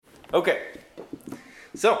Okay,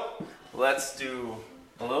 so let's do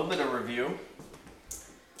a little bit of review.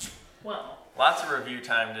 Well, Lots of review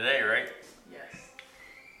time today, right? yes.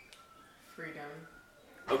 Freedom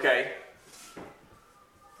Okay.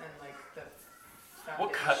 and like the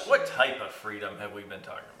What foundation. type of freedom have we been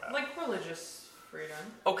talking about? Like religious freedom.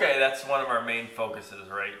 Okay, that's one of our main focuses,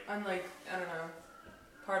 right? And like, I don't know.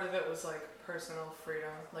 Part of it was like personal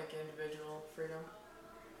freedom, like individual freedom.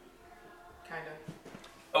 Kind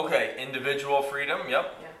of. Okay, individual freedom,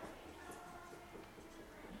 yep. Yeah.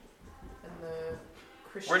 And the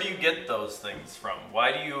Christian. Where do you get those things from?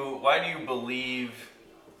 Why do you believe,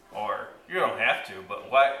 or you don't have to, but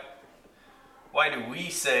why do we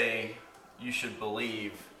say you should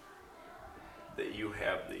believe that you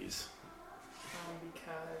have these?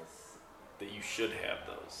 Because. That you should have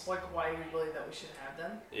those. Like, why do we believe that we should have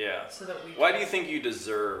them? Yeah. So that we. Why do you think you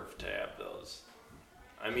deserve to have those?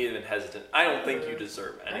 I'm even hesitant. I don't think you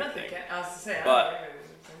deserve anything. I don't think I was to say. But- I don't think I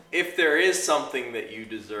deserve If there is something that you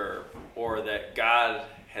deserve, or that God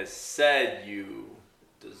has said you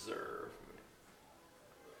deserve,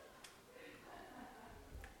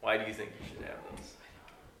 why do you think you should have those?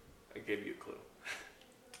 I gave you a clue.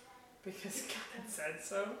 because God said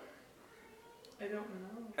so. I don't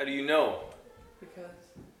know. How do you know? Because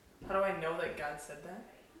how do I know that God said that?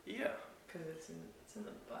 Yeah. Because it's in the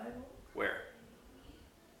Bible. Where?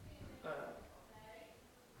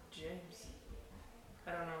 James.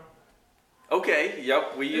 I don't know. Okay,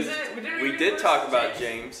 yep, we Is used, it- we did we read did verse talk about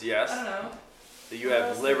James? James, yes. I don't know. That you What have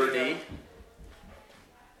else did we liberty.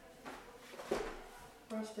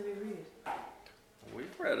 What else did we read?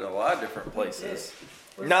 We've read a lot of different places.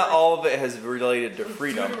 Was Not like- all of it has related to was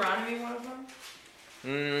freedom. Deuteronomy one of them?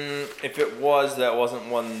 If it was, that wasn't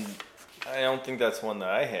one. I don't think that's one that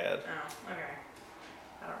I had. Oh, okay.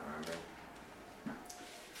 I don't remember.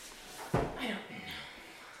 I don't.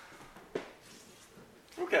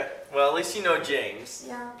 Okay. Well, at least you know James.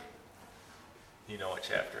 Yeah. You know what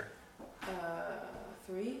chapter?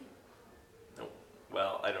 3?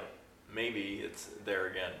 Well, I don't. Maybe it's there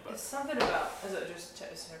again, but It's something about. Is it just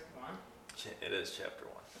chapter 1? it is chapter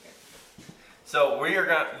 1. Okay. So we are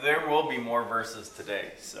going. There will be more verses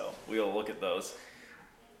today, so we'll look at those.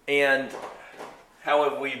 And how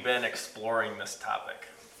have we been exploring this topic?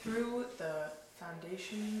 Through the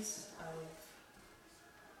foundations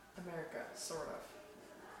of America, sort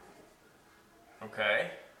of. Okay.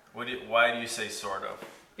 Why do you say sort of?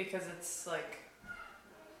 Because it's like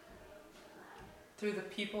through the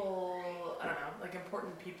people, I don't know, like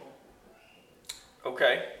important people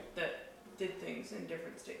Okay. that did things in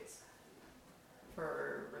different states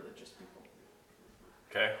for religious people.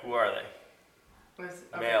 Okay. Who are they? Okay.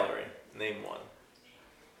 Mallory. Name one.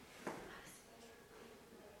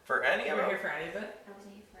 For any You of were them? here for any of it? I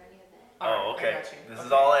wasn't here for any of it. Oh, Alright, I okay. got you. This Okay.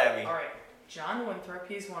 is all Abby. All right. John Winthrop,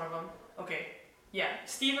 he's one of them. Okay. Yeah.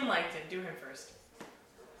 Stephen Langton, do him first.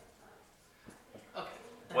 Okay.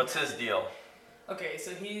 What's his deal? Okay,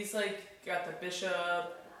 so he's like got the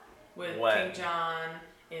bishop with When? King John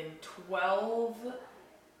in 12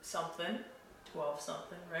 something,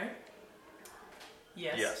 right?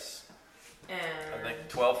 Yes. Yes. And I think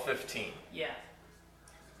 1215. yeah.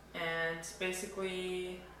 And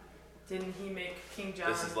basically, didn't he make King John?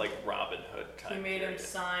 This is like Robin Hood time. He made him period.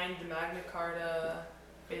 sign the Magna Carta,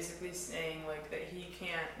 basically saying like that he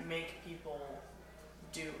can't make people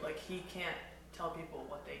he can't tell people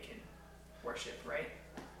what they can worship, right?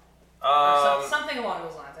 Or something along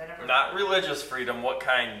those lines. I never. Not religious freedom. What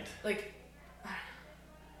kind? Like,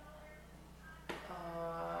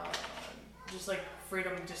 just like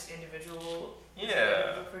freedom, just individual. Yeah.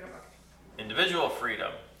 Individual freedom. Okay. Individual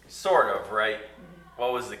freedom. Sort of, right? Mm-hmm.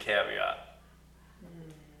 What was the caveat?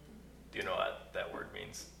 Do you know what that word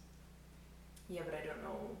means? Yeah, but I don't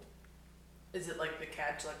know. Is it like the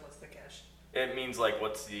catch? Like, what's the catch? It means like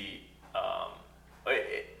what's the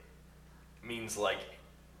it means like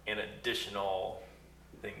an additional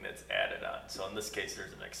thing that's added on. So in this case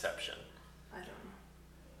there's an exception. I don't know.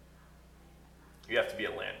 You have to be a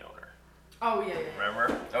landowner. Oh yeah.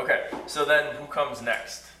 Remember? Okay. So then who comes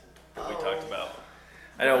next? That we talked Oh. about.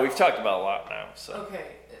 I know we've talked about a lot now, so Okay.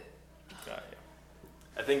 yeah.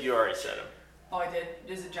 I think you already said him. Oh, I did.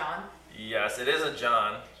 Is it John? Yes, it is a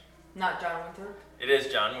John. Not John Winthrop. It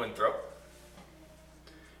is John Winthrop.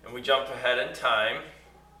 And we jump ahead in time.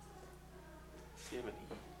 Do you have an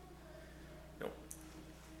E? Nope.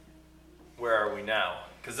 Where are we now?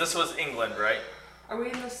 Because this was England, right? Are we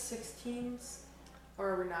in the 16s, or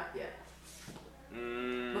are we not yet?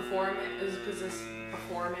 Before Is this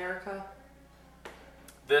before America?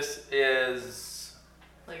 This is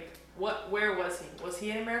Like, where was he? Was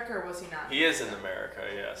he in America or was he not? He is in America,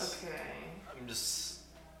 yes. Okay.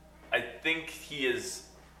 I think he is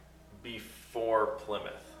before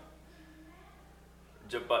Plymouth.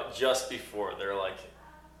 But just before. They're like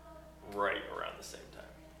right around the same time.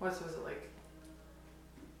 Was it like,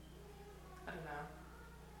 I don't know.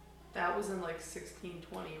 That was in like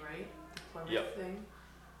 1620, right? The Plymouth thing?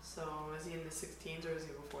 So is he in the 16s or is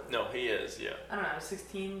he before that? No, he is, yeah. I don't know,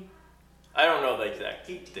 16? I don't know the exact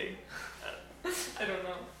 18. date. I don't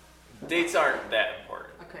know. Dates aren't that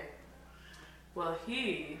important. Okay. Well,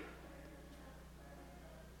 he...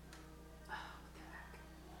 Oh, what the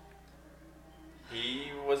heck?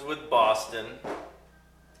 He was with Boston.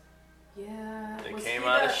 Yeah. They came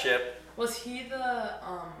on a ship. Was he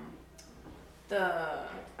the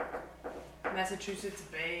Massachusetts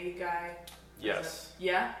Bay guy? Yes.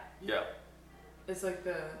 Yeah? Yeah. It's like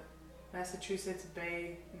the Massachusetts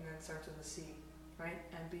Bay and then starts with a C, right?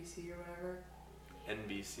 NBC or whatever?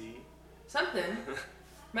 NBC? Something.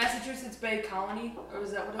 Massachusetts Bay Colony? Or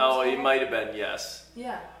was that what it was Oh, called? he might have been, yes.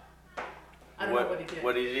 Yeah. I don't know what he did.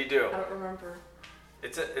 What did he do? I don't remember.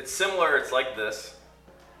 It's similar. It's like this.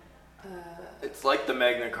 It's like the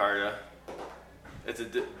Magna Carta.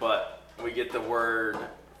 But we get the word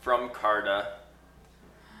from Carta.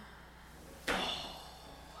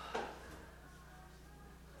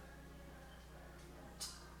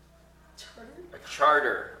 Charter? A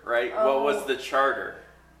charter, right? Oh. What was the charter?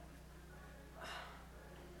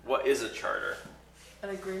 What is a charter? An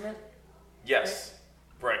agreement? Yes,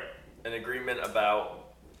 right. An agreement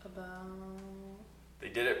about. They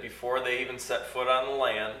did it before they even set foot on the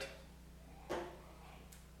land.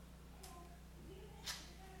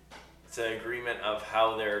 It's an agreement of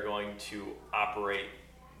how they're going to operate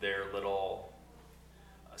their little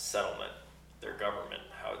settlement, their government,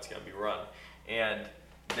 how it's going to be run. And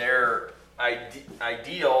their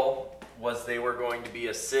ideal was they were going to be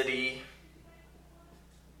a city.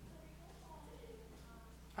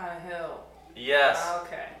 On a hill. Yes.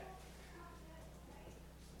 Okay.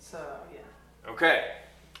 So, yeah. Okay.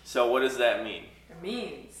 So what does that mean? It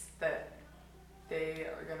means that they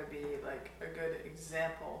are going to be like a good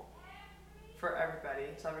example for everybody,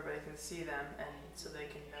 so everybody can see them and so they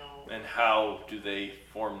can know. And how do they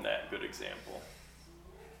form that good example?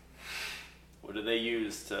 What do they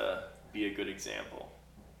use to be a good example?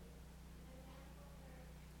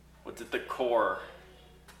 What's at the core?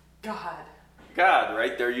 God,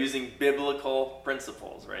 right? They're using biblical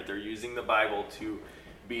principles, right? They're using the Bible to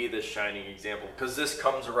be the shining example. Because this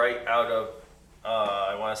comes right out of,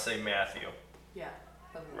 I want to say Matthew. Yeah.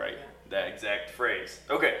 Right, that exact phrase.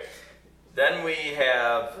 Okay, then we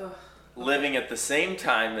have living at the same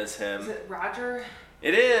time as him. Is it Roger?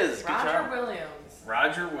 It is. Roger Williams.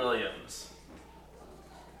 Roger Williams.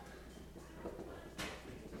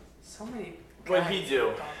 So many. What'd he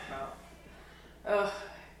do? to talk about. Ugh,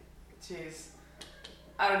 jeez,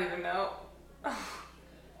 I don't even know.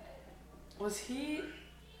 Was he?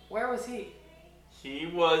 Where was he?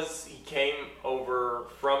 He came over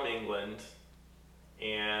from England,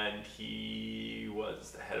 and he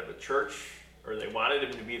was the head of a church, or they wanted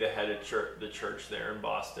him to be the head of the church there in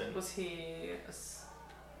Boston. Was he?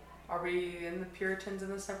 Are we in the Puritans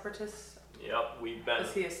and the Separatists? Yep, we've been.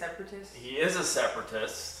 Is he a separatist? He is a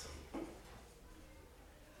separatist.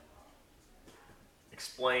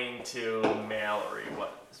 Explain to Mallory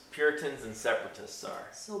what Puritans and separatists are.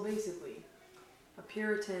 So basically, a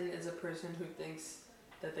Puritan is a person who thinks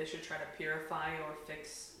that they should try to purify or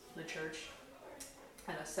fix the church.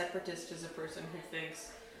 And a separatist is a person who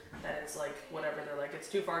thinks that it's like, whatever, they're like, it's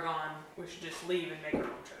too far gone, we should just leave and make our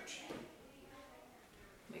own church.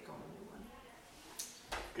 Make our own new one.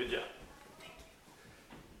 Good job. Thank you.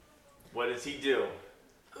 What does he do?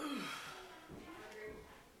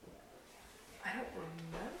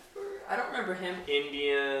 I don't remember him.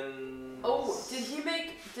 Indians. Oh, did he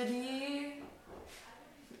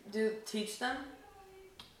teach them?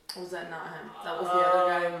 Or was that not him? That was the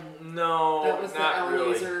other guy? No, that was not the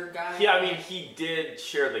Eliezer really. guy? Yeah, I mean, he did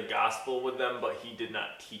share the gospel with them, but he did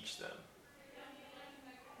not teach them.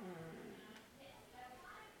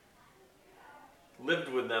 Lived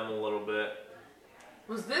with them a little bit.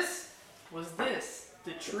 Was this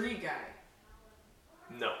the tree guy?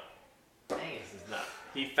 No. Dang it. This is not.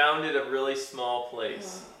 He founded a really small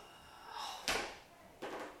place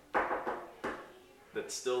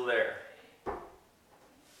that's still there.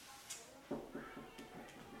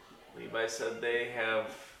 Levi said they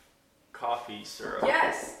have coffee syrup.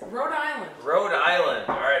 Yes, Rhode Island. Rhode Island.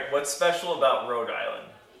 All right, what's special about Rhode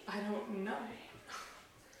Island? I don't know.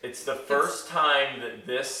 It's the first time that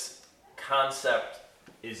this concept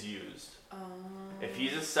is used. If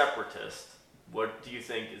he's a separatist, what do you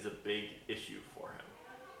think is a big issue for him?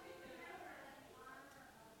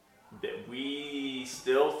 That we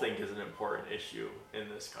still think is an important issue in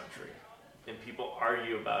this country. And people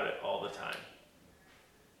argue about it all the time.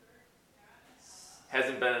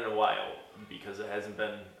 Hasn't been in a while because it hasn't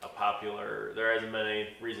been there hasn't been any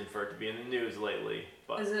reason for it to be in the news lately.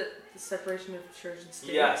 But is it the separation of church and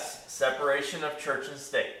state? Yes, separation of church and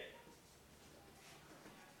state.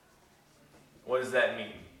 What does that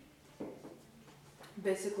mean?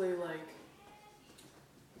 Basically, like,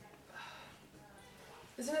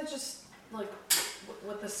 isn't it just like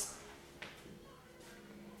what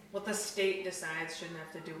the state decides shouldn't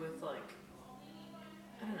have to do with, like,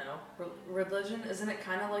 I don't know, religion? Isn't it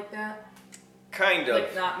kind of like that? Kind of.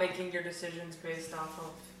 Like not making your decisions based off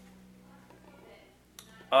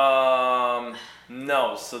of.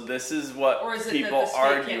 No. So this is what or is it people that the state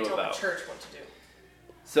argue can't tell about. The church what to do?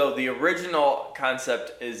 So the original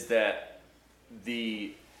concept is that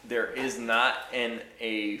there is not an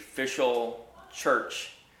official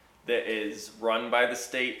church that is run by the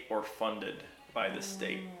state or funded by the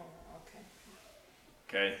state.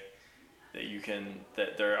 Okay.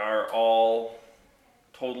 That they are all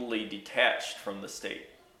totally detached from the state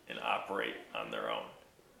and operate on their own.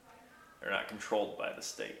 They're not controlled by the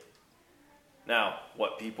state. Now,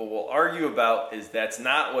 what people will argue about is that's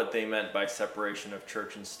not what they meant by separation of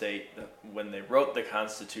church and state. When they wrote the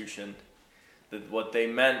Constitution, that what they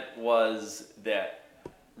meant was that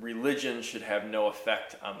religion should have no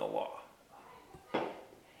effect on the law.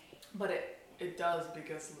 But it does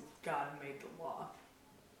because God made the law.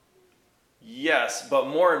 Yes, but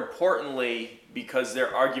more importantly, because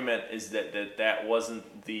their argument is that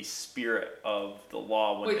wasn't the spirit of the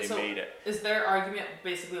law when they made it. Is their argument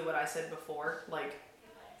basically what I said before? Like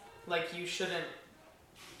you shouldn't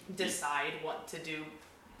decide what to do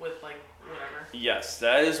with, like, whatever? Yes,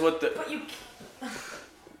 that is what the... But you...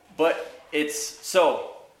 But it's...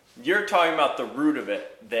 So, you're talking about the root of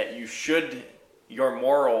it, that your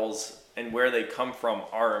morals and where they come from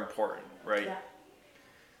are important, right? Yeah.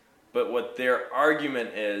 But what their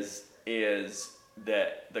argument is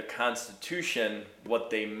that the Constitution, what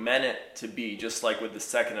they meant it to be, just like with the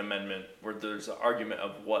Second Amendment, where there's an argument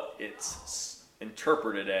of what it's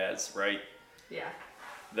interpreted as, right? Yeah.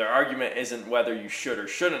 Their argument isn't whether you should or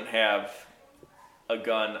shouldn't have a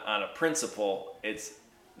gun on a principle. It's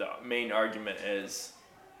the main argument is,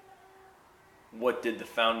 what did the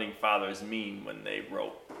Founding Fathers mean when they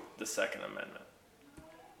wrote the Second Amendment?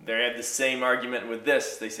 They have the same argument with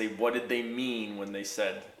this. They say, what did they mean when they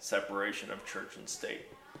said separation of church and state?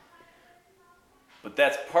 But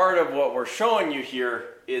that's part of what we're showing you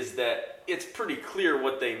here, is that it's pretty clear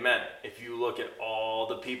what they meant. If you look at all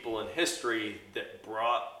the people in history that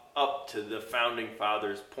brought up to the Founding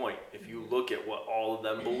Fathers' point, if you look at what all of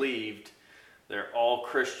them believed, they're all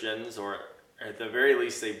Christians, or at the very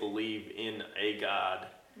least they believe in a God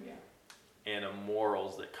and the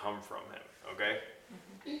morals that come from him. Okay?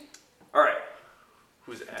 All right.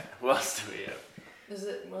 Who's at? Who else do we have? Is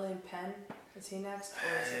it William Penn? Is he next?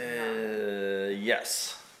 Or is it not?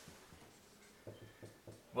 Yes.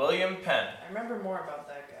 William Penn. I remember more about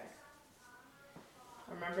that guy.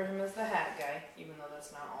 I remember him as the hat guy, even though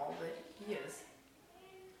that's not all that he is.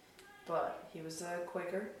 But he was a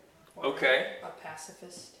Quaker. Okay. A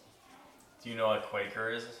pacifist. Do you know what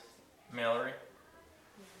Quaker is, Mallory?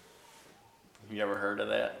 Have you ever heard of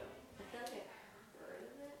that? I feel like I've heard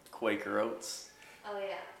of it. Quaker Oats. Oh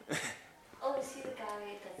yeah. Oh, is he the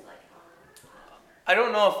guy that's like I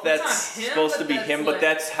don't know if that's It's not him, supposed to but be that's him, but like-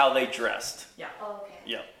 that's how they dressed. Yeah. Oh, okay.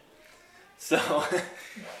 Yeah. So,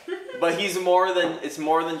 but it's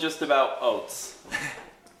more than just about oats.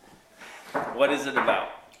 What is it about?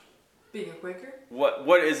 Being a Quaker?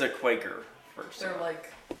 What is a Quaker first? They're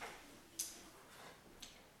like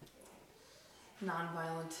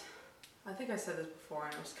non-violent. I think I said this before,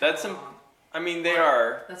 and it was kind of wrong. I mean, they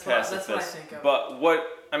are That's pacifists, what I think of. But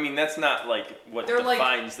that's not like what They're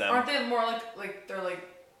defines them. Aren't they more like they're like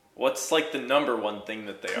What's like the number one thing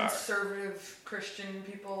that they are? conservative Christian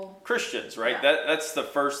people? Christians, right? Yeah. That's the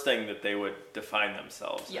first thing that they would define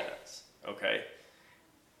themselves as. Okay.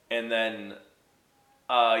 And then,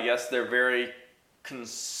 yes, they're very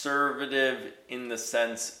conservative in the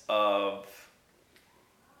sense of,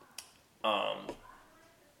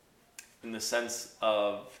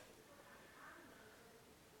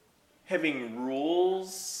 having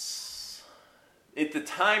rules. At the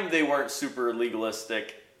time, they weren't super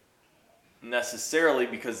legalistic necessarily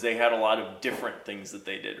because they had a lot of different things that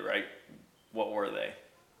they did, right? What were they?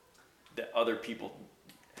 That other people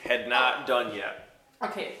had not done yet.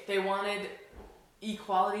 Okay, they wanted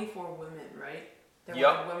equality for women, right? They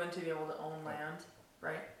Yep. wanted women to be able to own land,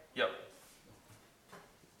 right? Yep.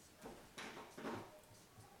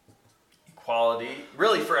 Equality,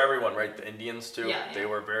 really for everyone, right? The Indians too. Yeah, They yeah.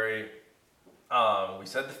 were very. We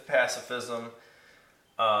said the pacifism.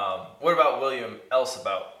 What about William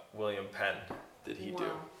Penn? Did he do?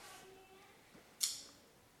 Wow.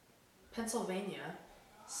 Pennsylvania,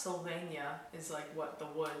 Sylvania is like what, the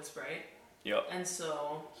woods, right? Yep. And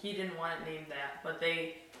so he didn't want it named that, but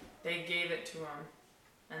they gave it to him,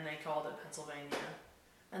 and they called it Pennsylvania.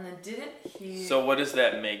 And then didn't he? So what does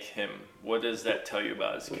that make him? What does that tell you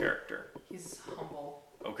about his character? He's humble.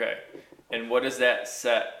 Okay. And what does that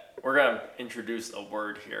set? We're going to introduce a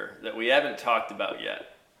word here that we haven't talked about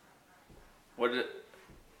yet.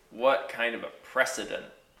 What kind of a precedent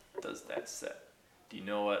does that set? Do you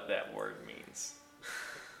know what that word means?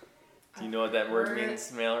 Do you know what that word means,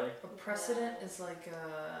 Mallory? A precedent is like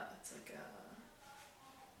it's like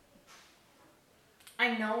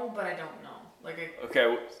I know, but I don't know. Like a,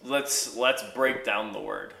 Okay, let's break down the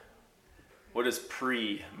word. What does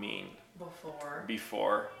pre mean? before.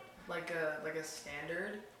 Before. Like a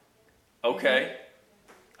standard. Okay.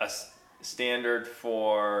 Standard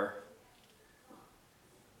for.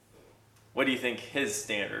 What do you think his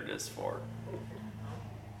standard is for?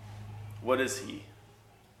 What is he?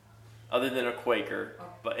 Other than a Quaker,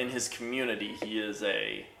 but in his community, he is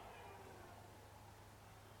a.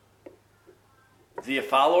 Is he a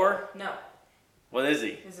follower? No. What is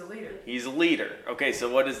he? He's a leader. He's a leader. Okay, so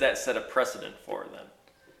what does that set a precedent for then?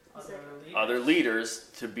 Other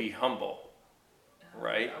leaders to be humble,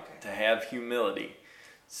 right? Okay. To have humility.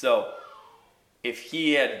 So, if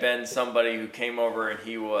he had been somebody who came over and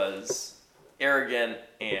he was arrogant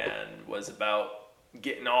and was about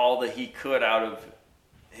getting all that he could out of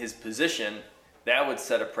his position, that would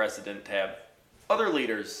set a precedent to have other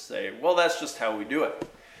leaders say, well, that's just how we do it.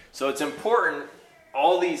 So it's important,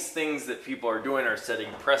 all these things that people are doing are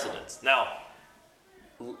setting precedents. Now,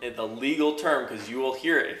 the legal term, because you will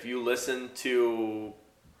hear it if you listen to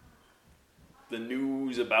the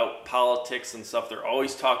news about politics and stuff, they're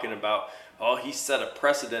always talking about, oh, he set a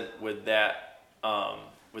precedent with that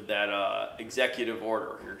executive order.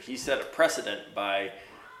 Or he set a precedent by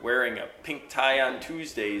wearing a pink tie on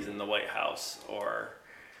Tuesdays in the White House, or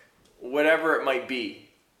whatever it might be.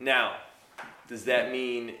 Now, does that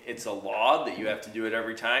mean it's a law that you have to do it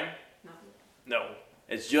every time? No.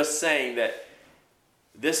 It's just saying that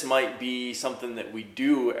this might be something that we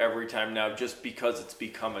do every time now just because it's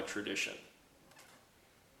become a tradition.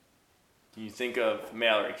 Can you think of,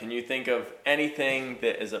 Mallory, can you think of anything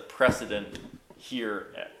that is a precedent here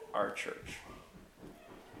at our church?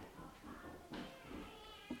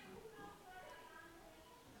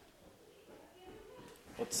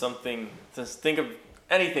 What's something, just think of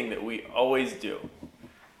anything that we always do.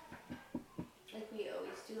 Like we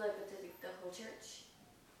always do, like with the whole church.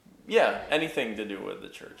 Yeah, anything to do with the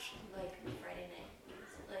church. Like Friday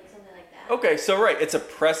night, like something like that. Okay, so right, it's a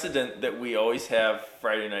precedent that we always have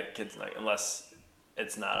Friday night kids night, unless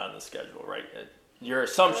it's not on the schedule, right? Your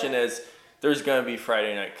assumption is there's going to be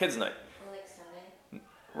Friday night kids night. Or like Sunday.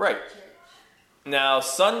 Right. Church. Now,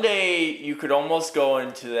 Sunday, you could almost go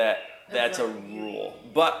into that. That's a rule.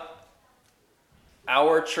 But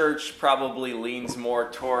our church probably leans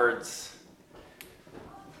more towards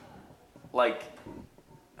like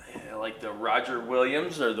the Roger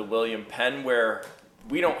Williams or the William Penn, where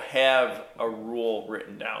we don't have a rule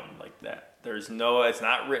written down like that. It's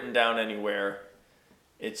not written down anywhere.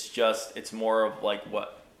 It's more of like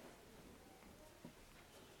what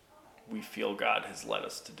we feel God has led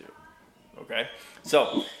us to do. Okay?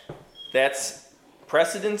 So,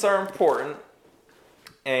 precedents are important,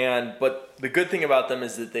 but the good thing about them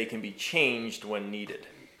is that they can be changed when needed.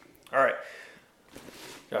 All right.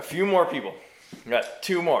 Got a few more people. Got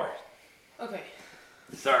two more. Okay.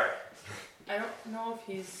 Sorry. I don't know if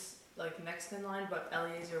he's like next in line, but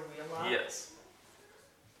Eliezer Wheelock. Yes.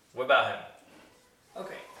 What about him?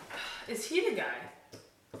 Okay. Is he the guy?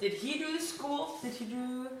 Did he do the school?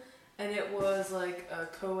 And it was like a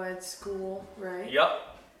co-ed school, right? Yep.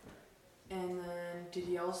 And then did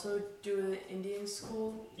he also do an Indian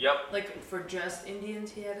school? Yep. Like for just Indians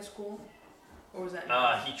he had a school? Or was that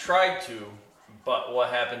He tried to, but what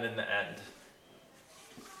happened in the end?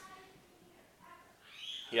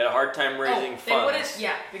 He had a hard time raising funds.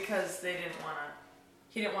 Yeah, because he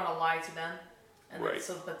didn't want to lie to them. And Right.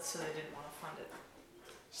 so they didn't want to fund it.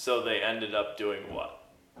 So they ended up doing what?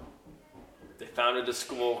 They founded a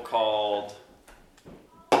school called...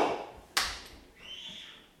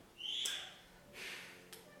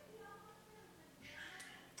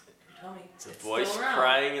 Tell me. It's a voice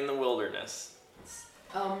crying in the wilderness.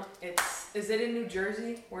 Is Is it in New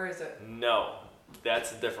Jersey? Where is it? No,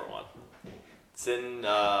 that's a different one. It's in,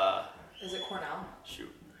 Is it Cornell? shoot,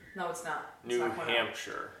 No, it's not. It's New not Cornell.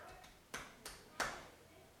 Hampshire.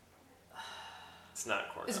 It's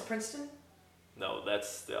not Cornell. Is it Princeton? No,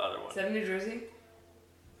 that's the other Is one. that in New Jersey?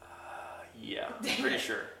 Yeah, Dang pretty it.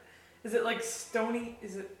 sure. Is it like Stony?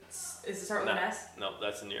 Is it start with No. an S? No,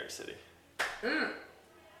 that's in New York City. Mm.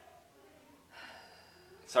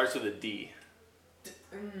 Starts with a D.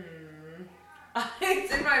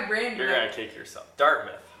 It's in my brain. You're gonna kick yourself.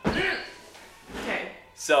 Dartmouth. Okay.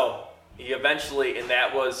 So he eventually, and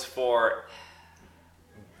that was for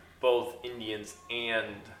both Indians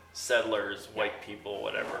and settlers, white people,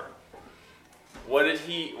 whatever. What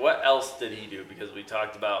else did he do? Because we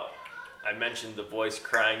talked about, I mentioned the voice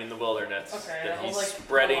crying in the wilderness. Okay. That That he's was like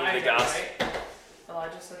spreading Elijah, the gospel. Right?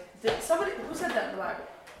 Elijah said. Did somebody who said that in the Bible?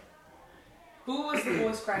 Who was the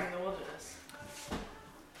voice crying in the wilderness?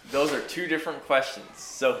 Those are two different questions.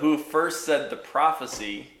 So who first said the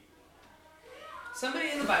prophecy?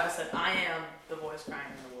 Somebody in the Bible said, "I am the voice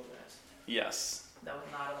crying in the wilderness." Yes. That was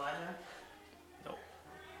not Elijah.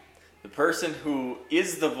 The person who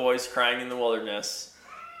is the voice crying in the wilderness,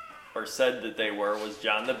 or said that they were, was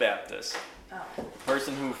John the Baptist. Oh. The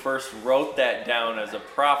person who first wrote that down as a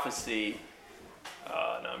prophecy,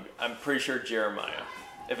 no, I'm pretty sure Jeremiah.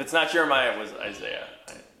 If it's not Jeremiah, it was Isaiah.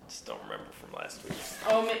 I just don't remember from last week.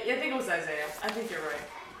 Oh, I think it was Isaiah. I think you're right.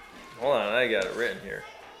 Hold on, I got it written here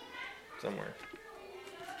somewhere.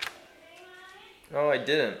 Oh, I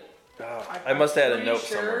didn't. Oh, I must have had a note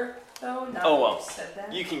somewhere. Though, now Oh, that well. you said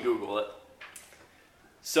that. You can Google it.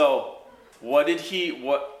 So,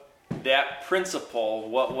 that principle,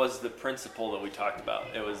 what was the principle that we talked about?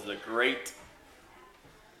 It was the great,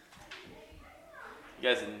 you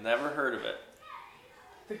guys had never heard of it.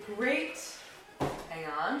 The great. Hang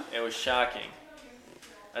on. It was shocking.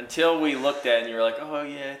 Until we looked at it and you were like, oh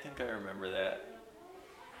yeah, I think I remember that.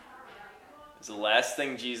 It's the last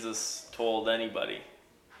thing Jesus told anybody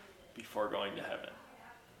before going to heaven.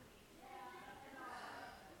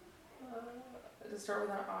 Does it start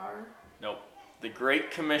with an R? Nope. The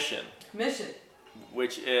Great Commission, Commission.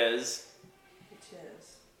 which is, Which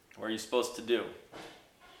is. what are you supposed to do?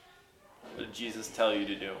 What did Jesus tell you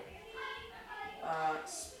to do?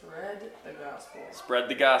 Spread the gospel. Spread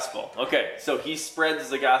the gospel. Okay, so he spreads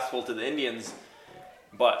the gospel to the Indians,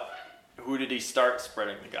 but who did he start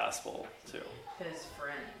spreading the gospel to? His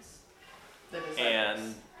friends. The disciples.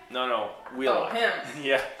 And, no, Wheelock. Oh, him.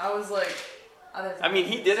 Yeah. I was like. I mean,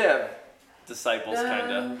 he did have disciples,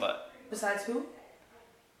 kind of, but... Besides who?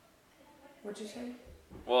 What'd you say?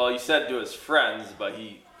 Well, you said to his friends, but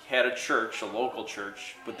he had a church, a local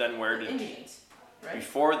church, but then where did... Indians, right?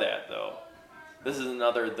 Before that, though, this is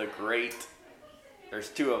another, the great... There's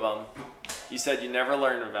two of them. You said you never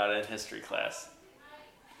learned about it in history class.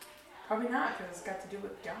 Probably not, because it's got to do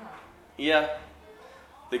with God. Yeah.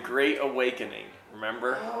 The Great Awakening,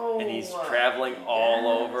 remember? Oh, and he's traveling all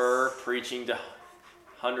yes. over, preaching to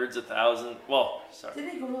hundreds of thousands... Well, sorry.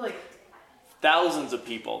 Didn't he go to like... Thousands of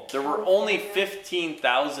people. There were only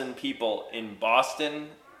 15,000 people in Boston,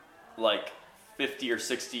 like 50 or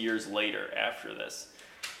 60 years later after this.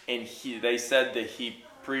 And they said that he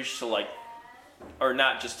preached to like, or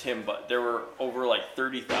not just him, but there were over like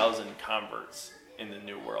 30,000 converts in the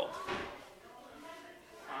New World.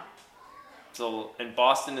 So, and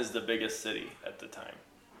Boston is the biggest city at the time.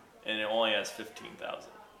 And it only has 15,000.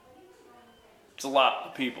 It's a lot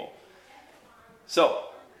of people. So,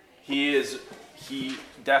 he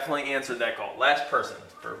definitely answered that call. Last person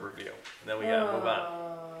for review. Then we gotta move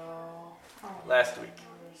on. Last week.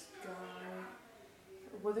 This guy.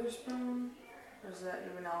 Witherspoon? Or is that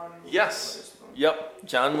even now? Yes. Witherspoon? Yep.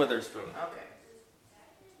 John Witherspoon. Okay.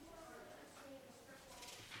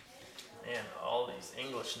 Man, all these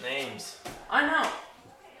English names. I know.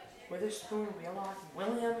 Witherspoon, Wheelock,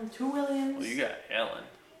 William, two Williams. Well, you got Alan.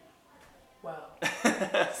 Wow.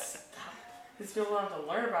 Stop. These people don't have to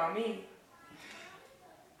learn about me.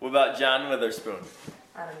 What about John Witherspoon?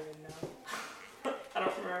 I don't even know. I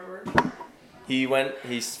don't remember.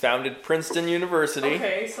 He founded Princeton University.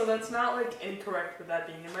 Okay, so that's not like incorrect with that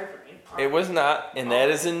being in my brain. It was not, and that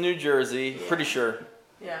is in New Jersey. Yeah. Pretty sure.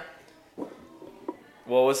 Yeah.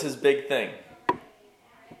 What was his big thing?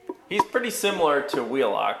 He's pretty similar to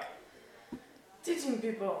Wheelock. Teaching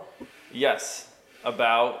people. Yes,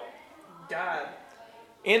 about God.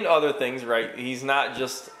 and other things, right? He's not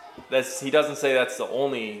just he doesn't say that's the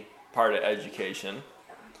only part of education.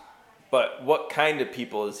 But what kind of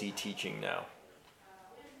people is he teaching now?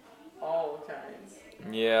 All kinds.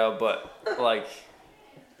 Yeah, but like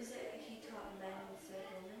Is it he taught men instead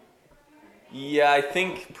of women? Yeah, I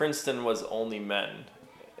think Princeton was only men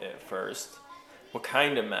at first. What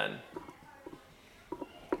kind of men?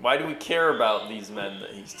 Why do we care about these men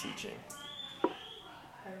that he's teaching? I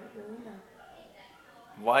don't really know.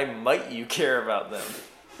 Why might you care about them?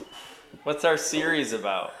 What's our series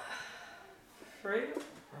about? Freedom?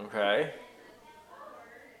 Okay.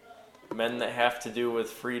 Men that have to do with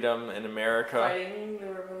freedom in America. Fighting the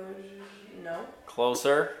revolution? No.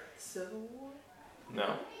 Closer? Civil War?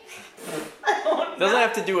 No. I don't Doesn't know.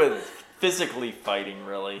 have to do with physically fighting,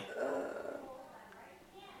 really.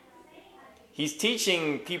 He's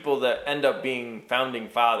teaching people that end up being founding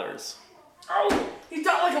fathers. Oh, he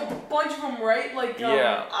taught like a bunch of them, right? Like,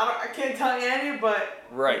 Yeah. I can't tell you any, but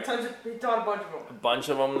Right. he taught a bunch of them. A bunch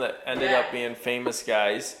of them that ended Yeah. up being famous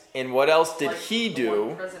guys. And what else did Like he the do?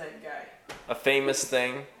 one president guy. A famous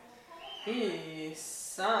thing. He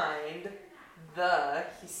signed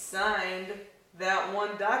that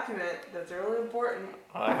one document that's really important.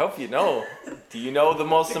 I hope you know. Do you know the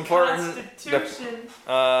most The important? Constitution.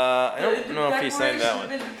 I don't know if he signed that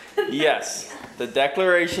one. Yes, the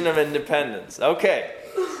Declaration of Independence. Okay,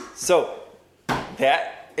 so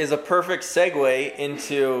that is a perfect segue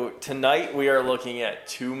into tonight. We are looking at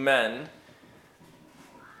two men,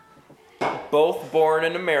 both born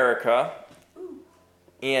in America,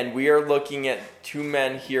 and we are looking at two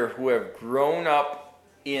men here who have grown up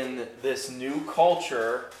in this new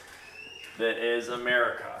culture that is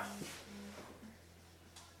America.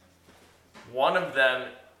 One of them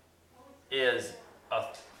is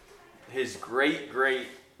his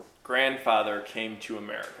great-great-grandfather came to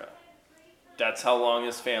America. That's how long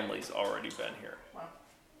his family's already been here. Wow.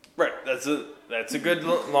 Right, that's a good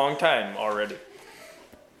long time already.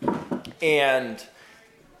 And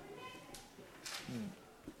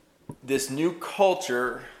this new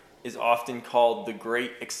culture is often called the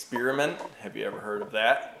Great Experiment. Have you ever heard of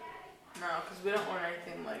that? No, because we don't learn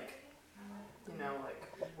anything like, like.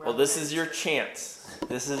 Well, this is your chance.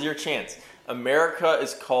 This is your chance. America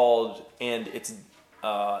is called, and its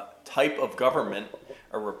type of government,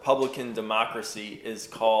 a Republican democracy, is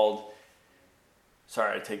called,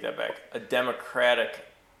 sorry, I take that back, a democratic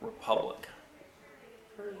republic.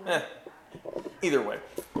 Either way.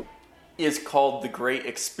 Is called the Great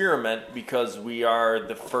Experiment because we are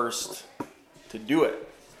the first to do it.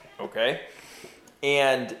 Okay?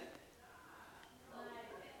 And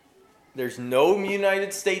there's no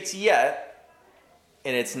United States yet,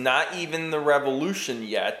 and it's not even the revolution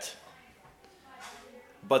yet,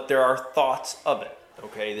 but there are thoughts of it.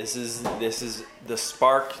 Okay? This is the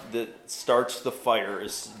spark that starts the fire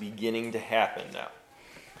is beginning to happen now.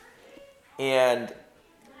 And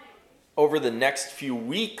over the next few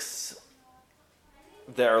weeks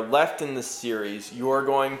that are left in this series, you are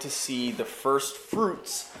going to see the first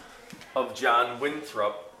fruits of John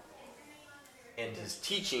Winthrop and his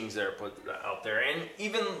teachings that are put out there, and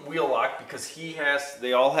even Wheelock, because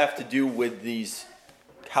they all have to do with these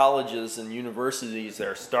colleges and universities that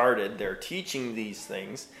are started. They're teaching these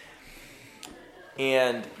things,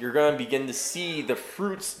 and you're going to begin to see the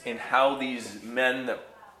fruits in how these men,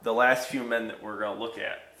 the last few men that we're going to look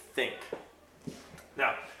at, think.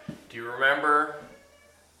 Now, do you remember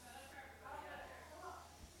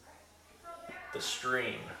the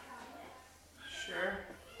stream? Sure.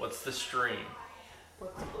 What's the stream?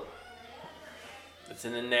 What's the book? It's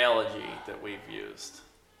an analogy that we've used,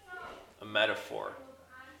 a metaphor.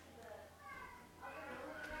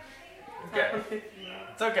 Okay,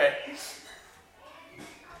 it's okay.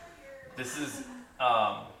 This is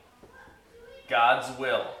God's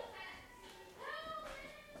will.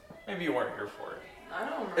 Maybe you weren't here for it. I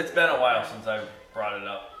don't remember. It's been a while since I brought it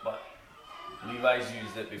up, but Levi's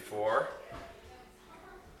used it before.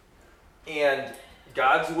 And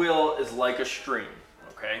God's will is like a stream,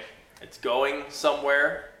 okay? It's going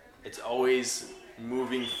somewhere. It's always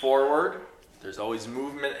moving forward. There's always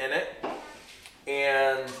movement in it.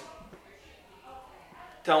 And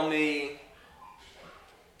tell me,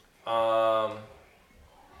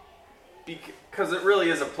 because it really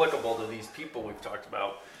is applicable to these people we've talked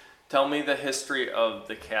about, tell me the history of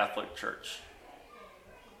the Catholic Church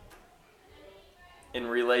in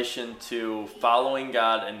relation to following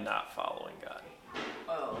God and not following God.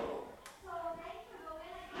 Oh.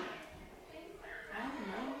 I don't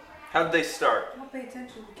know. How did they start? I don't pay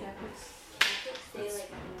attention to Catholics. They It's like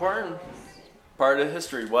important. meals. Part of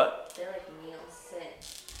history. What? They like meals, sit,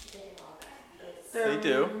 they do all that. It's- They're They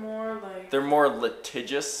do. more like. They're more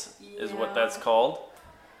litigious, is what Yeah. that's called.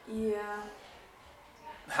 Yeah.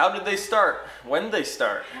 How did they start? When did they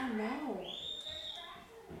start? I don't know.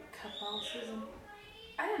 Catholicism.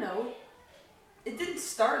 I don't know. It didn't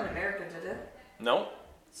start in America, did it? No.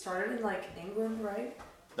 Started in like England, right?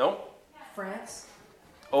 Nope. France.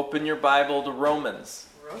 Open your Bible to Romans.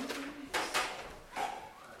 Rome.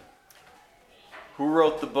 Who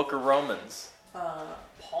wrote the book of Romans?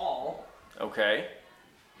 Paul. Okay.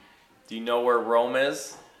 Do you know where Rome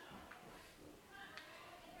is?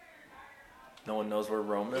 No one knows where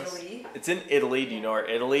Rome is? Italy. It's in Italy. Do you know where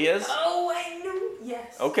Italy is? Oh, I knew.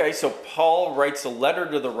 Yes. Okay, so Paul writes a letter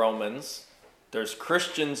to the Romans. There's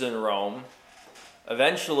Christians in Rome.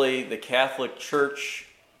 Eventually, the Catholic Church,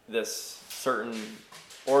 this certain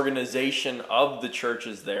organization of the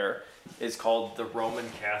churches there, is called the Roman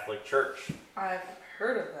Catholic Church. I've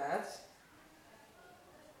heard of that.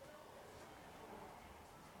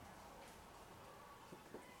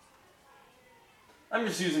 I'm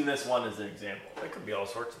just using this one as an example. It could be all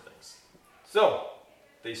sorts of things. So,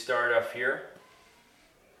 they start off here.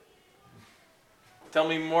 Tell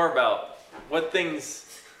me more about what things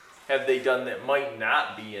have they done that might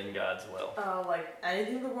not be in God's will? Like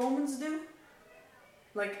anything the Romans do?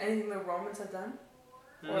 Like anything the Romans have done?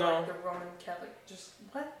 Or No. like the Roman Catholic, just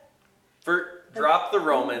what? Drop the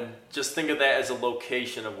Roman, just think of that as a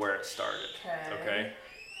location of where it started. Okay?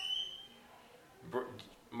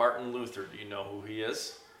 Martin Luther, do you know who he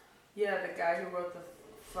is? Yeah, the guy who wrote the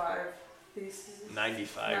 5 Theses.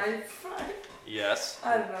 95. 95? Yes.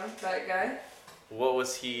 I don't know, that guy. What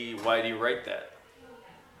was he, why did he write that?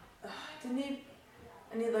 Didn't he?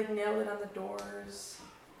 And he like nailed it on the doors.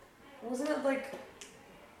 Wasn't it like?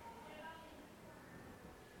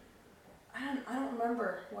 I don't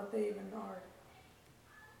remember what they even are.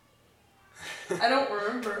 I don't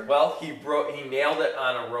remember. Well, he nailed it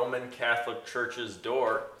on a Roman Catholic church's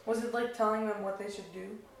door. Was it like telling them what they should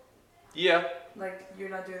do? Yeah. Like, you're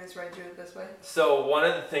not doing this right, do it this way? So one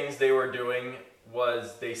of the things they were doing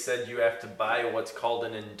was they said you have to buy what's called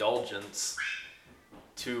an indulgence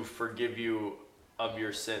to forgive you of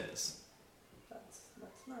your sins. That's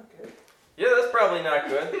not good. Yeah, that's probably not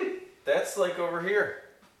good. That's like over here.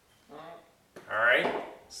 Alright?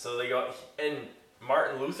 So they go, and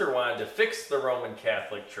Martin Luther wanted to fix the Roman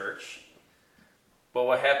Catholic Church. But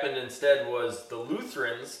what happened instead was the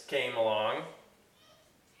Lutherans came along.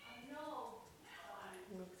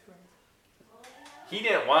 He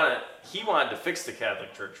didn't want it. He wanted to fix the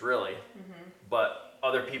Catholic Church, really. Mm-hmm. But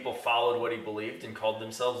other people followed what he believed and called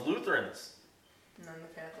themselves Lutherans. And then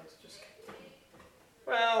the Catholics just kept it.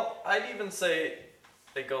 Well, I'd even say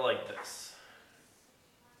they go like this.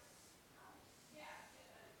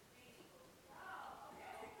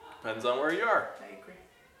 Depends on where you are. I agree.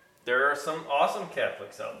 There are some awesome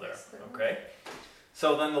Catholics out there. Yes, there are. Okay?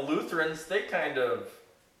 So then the Lutherans, they kind of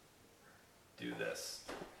do this.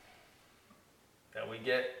 Now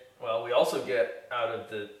we also get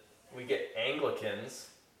we get Anglicans.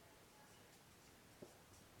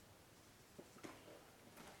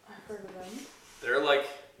 I've heard of them. They're like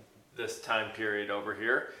this time period over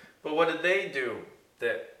here. But what did they do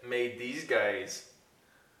that made these guys?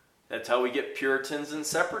 That's how we get Puritans and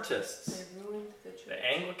Separatists. They ruined the church. The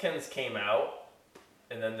Anglicans came out,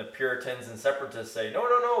 and then the Puritans and Separatists say,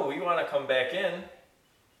 no, we want to come back in.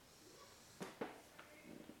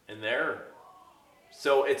 And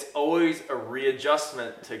so it's always a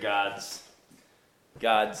readjustment to God's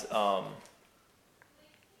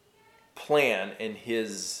plan and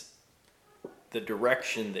the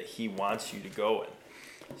direction that He wants you to go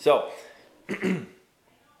in. So,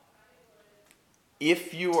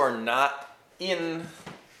 if you are not in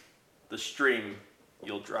the stream,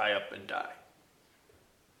 you'll dry up and die.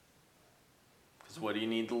 Because what do you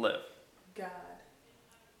need to live? God.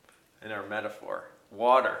 In our metaphor,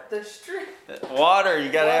 water. The stream. Water,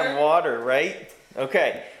 you gotta have water, right?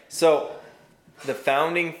 Okay, so the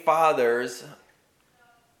founding fathers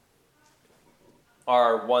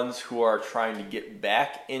are ones who are trying to get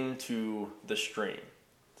back into the stream.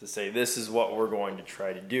 To say, this is what we're going to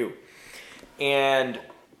try to do. And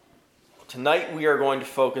tonight we are going to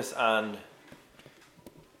focus on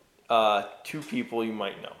 2 people you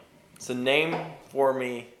might know. So name for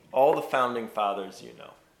me all the founding fathers you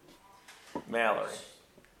know. Mallory.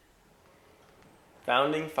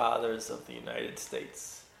 Founding fathers of the United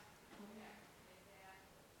States.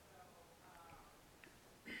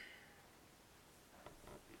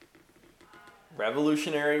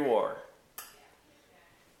 Revolutionary War.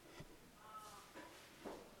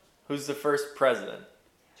 Who's the first president?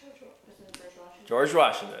 George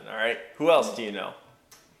Washington, all right. Who else do you know?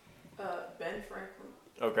 Ben Franklin.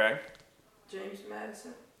 Okay. James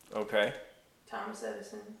Madison. Okay. Thomas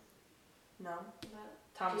Edison. No.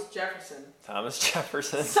 Thomas Jefferson. Thomas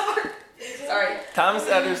Jefferson. Sorry. Thomas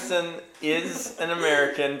Edison is an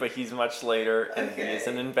American, but he's much later, and he is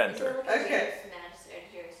an inventor. Okay.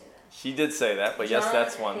 She did say that, but yes, John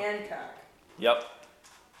that's one. Hancock. Yep.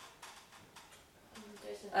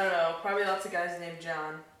 There's I don't know. Probably lots of guys named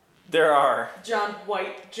John. There are. John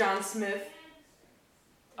White, John Smith.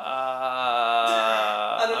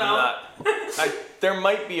 I don't know. There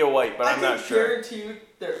might be a White, but I'm not I sure. guarantee you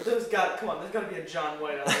there's got to be a John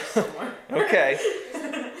White out there somewhere. Okay.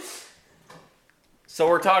 So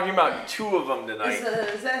we're talking about two of them tonight.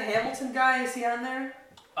 Is that Hamilton guy? Is he on there?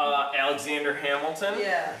 Alexander Hamilton.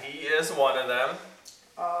 Yeah. He is one of them.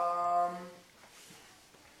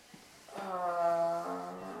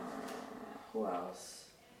 Who else?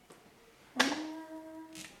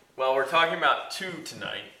 Well, we're talking about two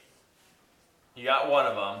tonight. You got one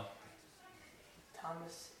of them.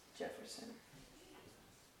 Thomas Jefferson.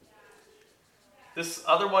 This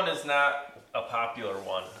other one is not a popular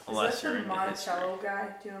one, unless Is you're that the into history. Monticello guy?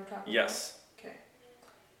 Do you know what I'm talking Yes, about?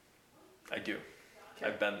 Okay. I do. Okay.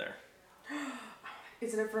 I've been there.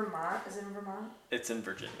 Is it Vermont? Is it in Vermont? It's in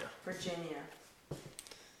Virginia. Virginia.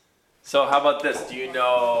 So how about this? Do you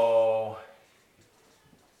know...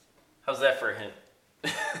 How's that for a hint?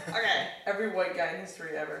 Okay. Every white guy in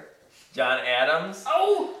history ever. John Adams?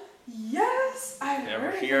 Oh! Yes! I've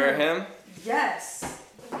Ever heard hear of him? Yes.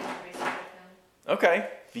 Okay.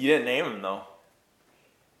 You didn't name him, though.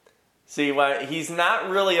 See, he's not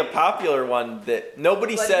really a popular one that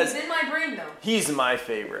nobody But says... he's in my brain, though. He's my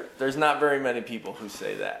favorite. There's not very many people who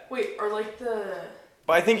say that. Wait, or like the...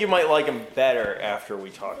 But I think you might like him better after we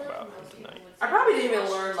talk about him tonight. I probably didn't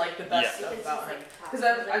even learn like the best Yeah. stuff about him. Because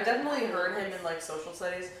I've definitely heard him in like social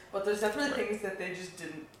studies, but there's definitely things that they just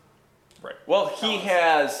didn't. Right. Well, he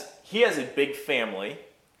has a big family.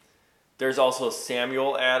 There's also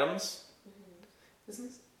Samuel Adams,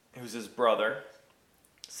 Isn't who's his brother,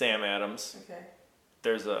 Sam Adams. Okay.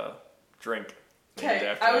 There's a drink named Okay,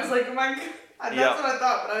 after I was him. like, that's Yeah. what I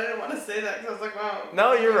thought, but I didn't want to say that because I was like, wow.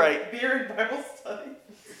 No, you're right. Beer and Bible study.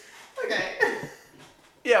 Okay.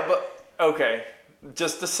 Yeah, but okay.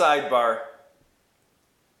 Just a sidebar.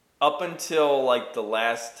 Up until like the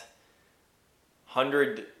last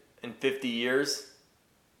 150 years,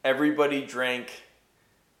 everybody drank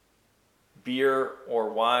beer or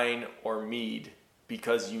wine or mead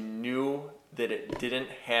because you knew that it didn't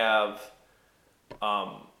have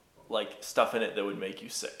like stuff in it that would make you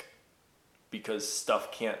sick, because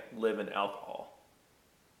stuff can't live in alcohol,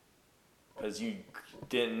 because you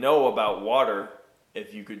didn't know about water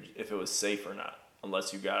if it was safe or not,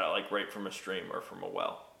 unless you got it like right from a stream or from a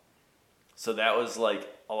well. So that was like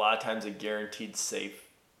a lot of times a guaranteed safe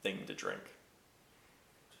thing to drink.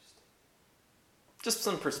 Just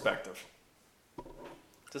some perspective.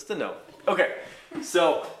 Just a note. Okay,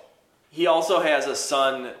 so he also has a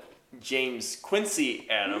son, James Quincy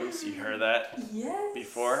Adams. You heard that Yes.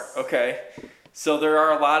 before? Okay. So there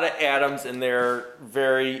are a lot of Adams, and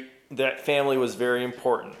that family was very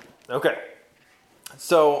important. Okay.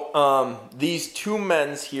 So these two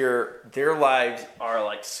men's here, their lives are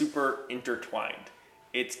like super intertwined.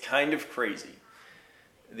 It's kind of crazy,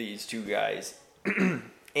 these two guys.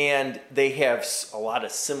 And they have a lot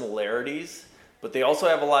of similarities, but they also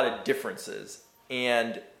have a lot of differences.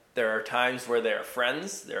 And there are times where they are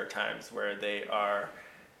friends. There are times where they are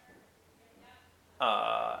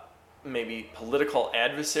maybe political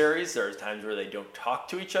adversaries. There are times where they don't talk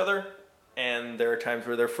to each other. And there are times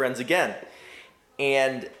where they're friends again.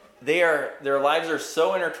 And their lives are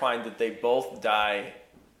so intertwined that they both die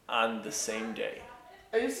on the same day.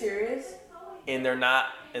 Are you serious? And they're not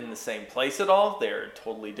in the same place at all. They're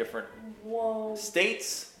totally different Whoa.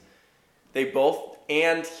 states. They both,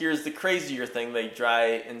 and here's the crazier thing, they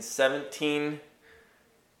die in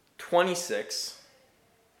 1726,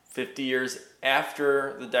 50 years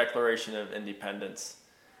after the Declaration of Independence.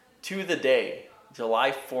 To the day,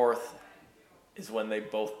 July 4th, is when they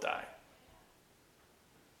both die.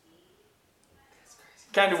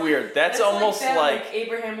 Kind of weird. That's almost that, like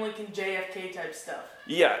Abraham Lincoln JFK type stuff.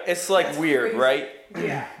 yeah, it's like That's weird, crazy. right?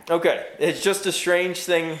 Yeah. Okay, it's just a strange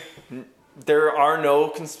thing. There are no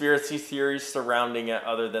conspiracy theories surrounding it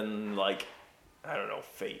other than, like, I don't know,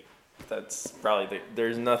 fate. That's probably,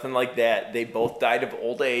 there's nothing like that. They both died of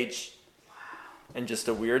old age and just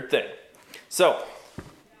a weird thing. So,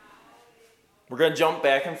 we're going to jump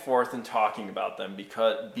back and forth in talking about them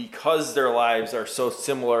because their lives are so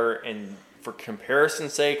similar, and for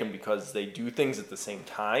comparison's sake, and because they do things at the same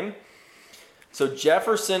time. So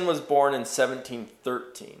Jefferson was born in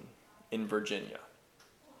 1713 in Virginia.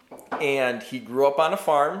 And he grew up on a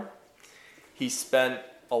farm. He spent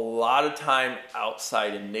a lot of time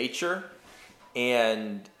outside in nature.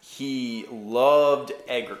 And he loved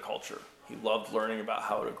agriculture. He loved learning about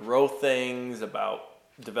how to grow things, about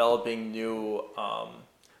developing new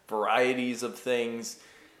varieties of things.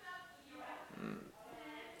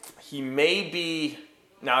 He may be,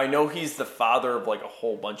 now I know he's the father of like a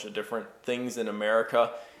whole bunch of different things in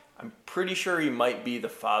America. I'm pretty sure he might be the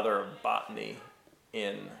father of botany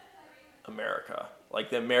in America. Like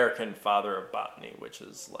the American father of botany, which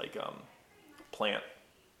is like plant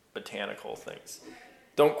botanical things.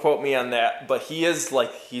 Don't quote me on that, but he's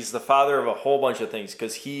the father of a whole bunch of things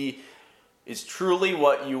because he is truly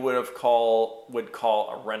what you would call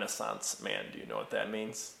a Renaissance man. Do you know what that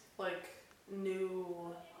means? Like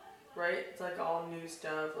new, right? It's like all new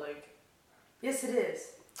stuff. Like, yes, it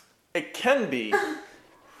is. It can be.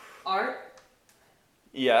 Art.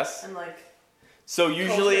 Yes. And like. So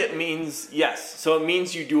usually culture? it means, yes. So it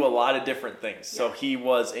means you do a lot of different things. Yeah. So he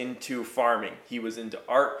was into farming. He was into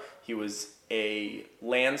art. He was a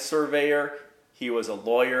land surveyor. He was a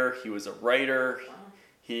lawyer. He was a writer. Wow.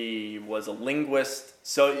 He was a linguist.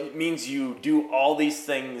 So it means you do all these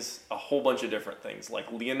things, a whole bunch of different things,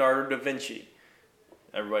 like Leonardo da Vinci.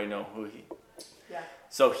 Everybody know who he? Yeah.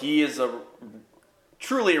 So he is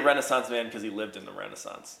truly a Renaissance man because he lived in the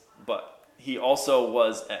Renaissance. But he also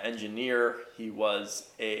was an engineer. He was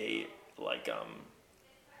a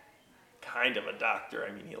kind of a doctor.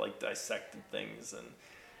 I mean, he dissected things and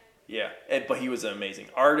but he was an amazing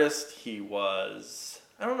artist. He was,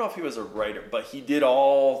 I don't know if he was a writer, but he did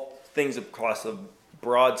all things across a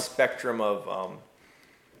broad spectrum of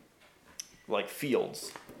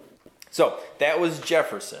fields. So that was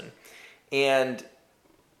Jefferson. And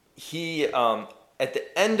he, at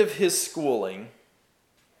the end of his schooling,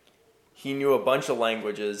 he knew a bunch of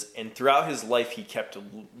languages, and throughout his life he kept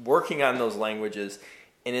working on those languages,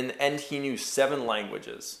 and in the end he knew 7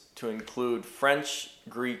 languages, to include French,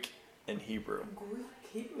 Greek, and Hebrew.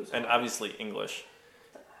 Hebrew's and obviously English.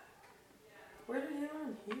 Where did he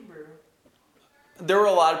learn Hebrew? There were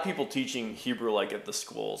a lot of people teaching Hebrew at the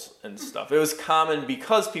schools and stuff. It was common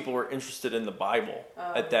because people were interested in the Bible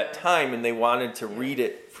at that time, and they wanted to read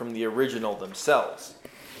it from the original themselves.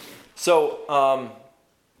 So,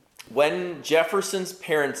 when Jefferson's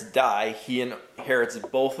parents die, he inherits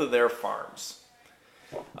both of their farms,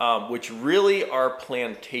 which really are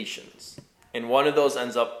plantations. And one of those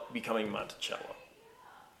ends up becoming Monticello.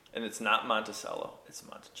 And it's not Monticello, it's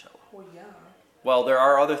Monticello. Well, yeah. Well, there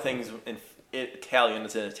are other things in Italian,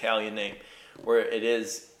 it's an Italian name, where it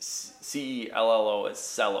is Cello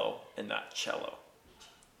is cello and not cello.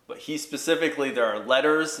 But he specifically, there are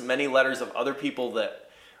many letters of other people that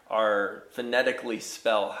are phonetically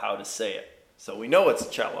spell how to say it. So we know it's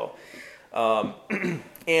cello.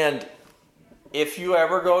 And if you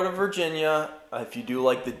ever go to Virginia, if you do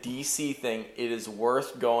the DC thing, it is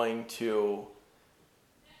worth going to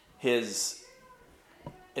his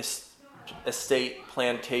estate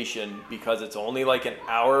plantation because it's only an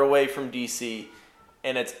hour away from DC,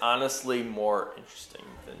 and it's honestly more interesting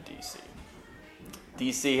than DC.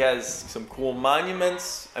 DC has some cool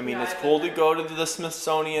monuments. I mean, it's cool to go to the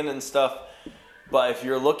Smithsonian and stuff, but if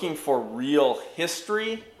you're looking for real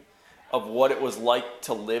history of what it was like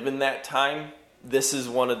to live in that time, this is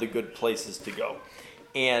one of the good places to go.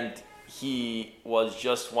 And he was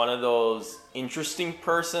just one of those interesting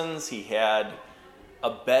persons. He had a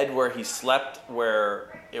bed where he slept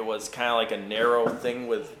where it was kind of like a narrow thing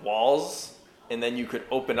with walls, and then you could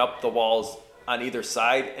open up the walls on either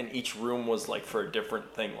side, and each room was for a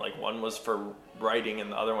different thing. One was for writing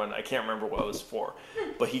and the other one, I can't remember what it was for,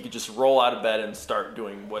 but he could just roll out of bed and start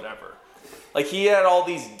doing whatever. He had all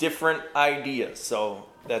these different ideas, so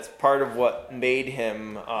that's part of what made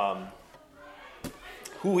him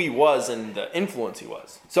who he was and the influence he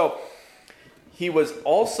was. So he was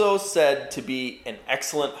also said to be an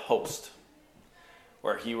excellent host,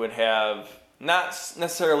 where he would have not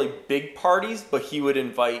necessarily big parties, but he would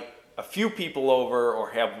invite a few people over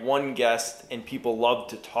or have one guest, and people loved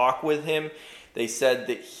to talk with him. They said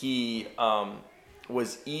that he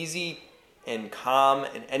was easy and calm,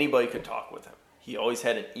 and anybody could talk with him. He always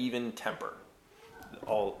had an even temper the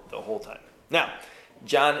whole time. Now,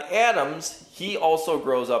 John Adams, he also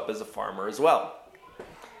grows up as a farmer as well.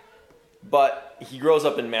 But he grows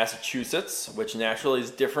up in Massachusetts, which naturally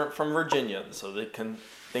is different from Virginia. So they can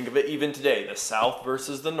think of it even today, the South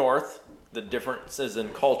versus the North, the differences in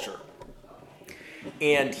culture.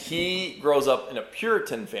 And he grows up in a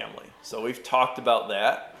Puritan family. So we've talked about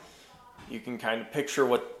that. You can kind of picture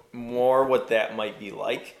what that might be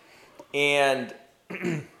like. And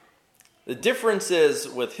the difference is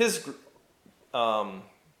with his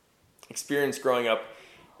experience growing up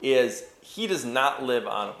is he does not live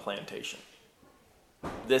on a plantation.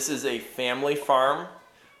 This is a family farm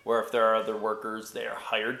where if there are other workers, they are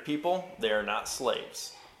hired people. They are not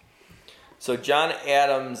slaves. So John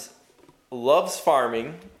Adams loves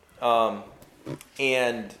farming, and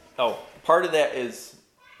part of that is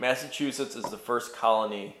Massachusetts is the first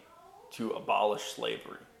colony to abolish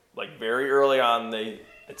slavery. Like very early on,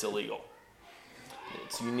 it's illegal.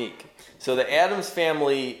 It's unique. So the Adams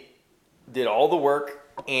family did all the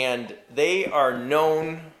work, and they are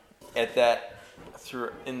known in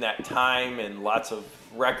that time, and lots of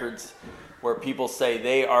records where people say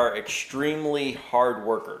they are extremely hard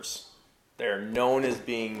workers. They're known as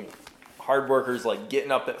being hard workers, like getting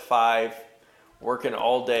up at 5, working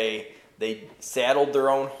all day. They saddled their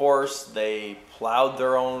own horse. They plowed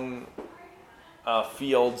their own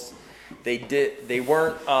fields. They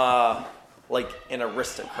weren't like an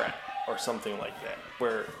aristocrat or something like that,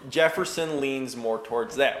 where Jefferson leans more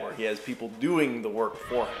towards that, where he has people doing the work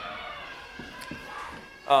for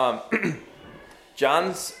him.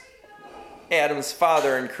 Adams'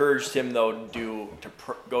 father encouraged him, though, to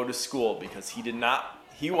go to school because he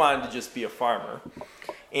wanted to just be a farmer.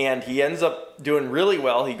 And he ends up doing really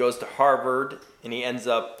well. He goes to Harvard, and he ends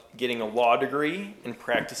up getting a law degree and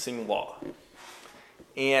practicing law.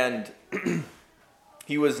 And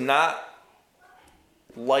he was not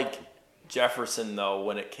like Jefferson, though,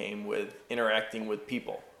 when it came with interacting with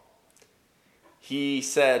people. He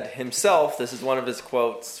said himself, this is one of his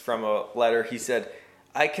quotes from a letter, he said,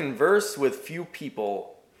 "I converse with few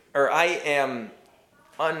people, or I am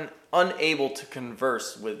unable to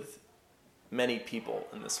converse with many people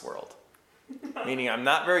in this world." Meaning I'm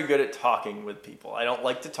not very good at talking with people. I don't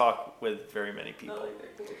like to talk with very many people.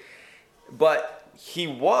 But he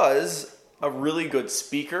was a really good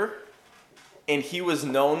speaker, and he was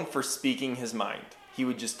known for speaking his mind. He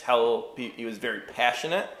would just tell people, he was very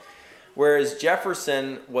passionate, whereas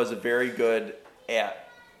Jefferson was very good at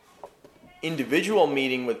individual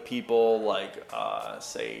meeting with people, like,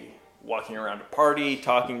 say, walking around a party,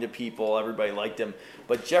 talking to people. Everybody liked him.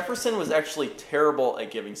 But Jefferson was actually terrible at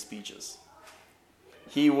giving speeches.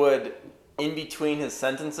 He would, in between his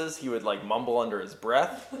sentences, he would like mumble under his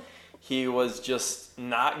breath. He was just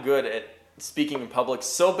not good at speaking in public,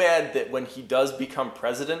 so bad that when he does become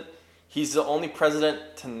president, he's the only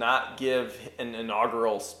president to not give an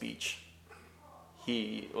inaugural speech.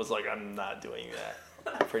 He was like, I'm not doing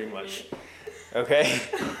that, pretty much. Okay?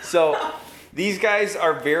 So these guys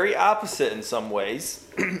are very opposite in some ways.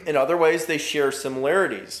 In other ways, they share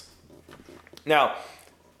similarities. Now,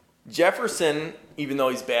 Jefferson, even though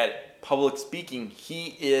he's bad at public speaking,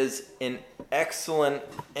 he is an excellent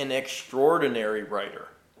and extraordinary writer.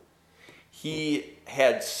 He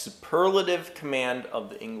had superlative command of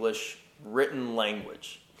the English written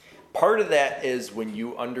language. Part of that is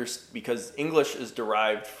because English is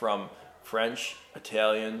derived from French,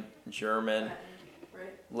 Italian, German,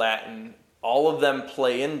 Latin. All of them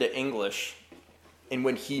play into English. And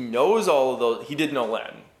when he knows all of those, he did know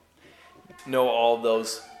Latin, know all of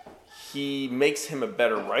those, he makes him a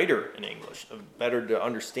better writer in English, better to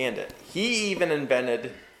understand it. He even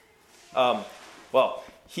invented,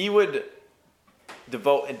 he would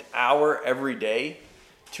devote an hour every day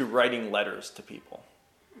to writing letters to people.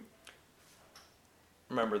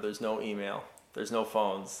 Remember, there's no email, there's no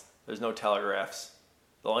phones, there's no telegraphs.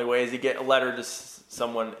 The only way to get a letter to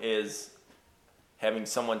someone is having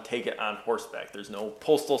someone take it on horseback. There's no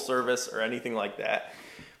postal service or anything like that.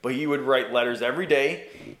 But he would write letters every day,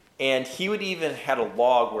 and he would even had a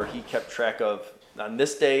log where he kept track of, on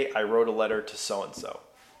this day I wrote a letter to so-and-so.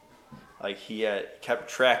 Like he had kept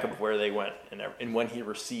track of where they went and when he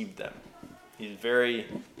received them. He's very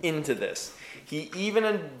into this. He even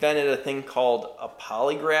invented a thing called a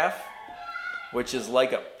polygraph, which is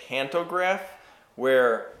like a pantograph,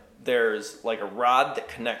 where there's like a rod that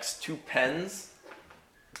connects two pens.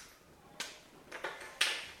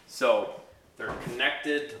 So they're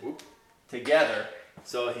connected together.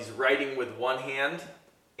 So he's writing with one hand,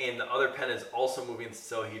 and the other pen is also moving.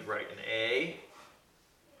 So he'd write an A,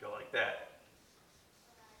 go like that.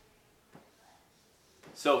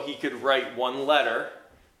 So he could write one letter,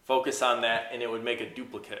 focus on that, and it would make a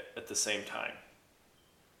duplicate at the same time.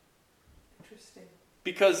 Interesting.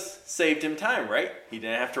 Because saved him time, right? He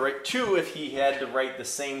didn't have to write two if he had to write the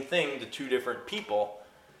same thing to two different people.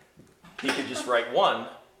 He could just write one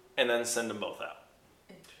and then send them both out.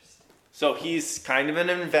 Interesting. So he's kind of an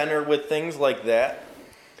inventor with things like that.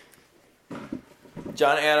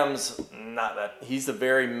 John Adams, not that. He's the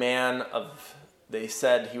very man of, they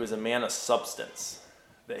said he was a man of substance.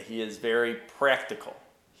 That he is very practical.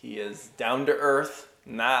 He is down to earth.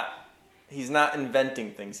 He's not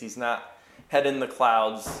inventing things. He's not head in the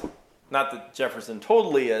clouds. Not that Jefferson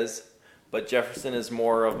totally is, but Jefferson is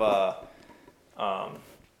more of a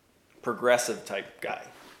progressive type guy.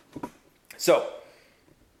 So,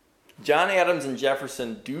 John Adams and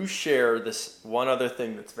Jefferson do share this one other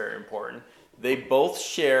thing that's very important. They both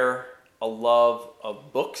share a love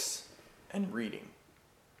of books and reading.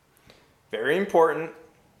 Very important.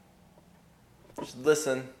 Just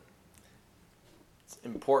listen. It's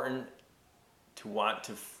important to want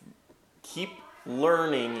to keep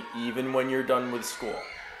learning even when you're done with school.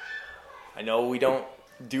 I know we don't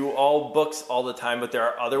do all books all the time, but there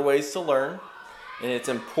are other ways to learn, and it's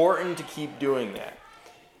important to keep doing that.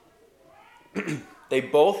 They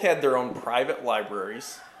both had their own private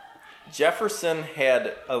libraries. Jefferson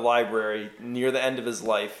had a library near the end of his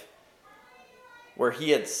life where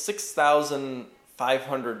he had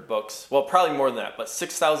 6,500 books. Well, probably more than that, but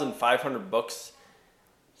 6,500 books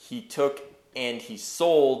he took and he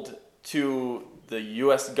sold to the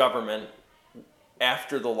U.S. government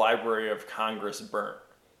after the Library of Congress burnt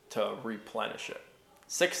to replenish it.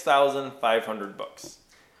 6,500 books.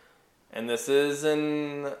 And this is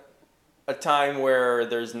in a time where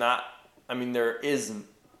there is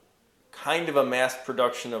kind of a mass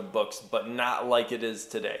production of books, but not like it is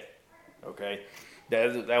today. Okay?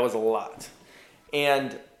 That was a lot.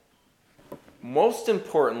 And most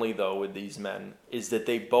importantly, though, with these men, is that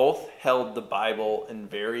they both held the Bible in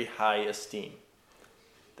very high esteem.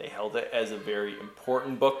 They held it as a very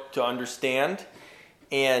important book to understand.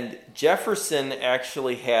 And Jefferson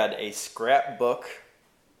actually had a scrapbook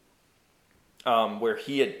where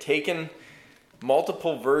he had taken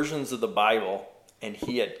multiple versions of the Bible and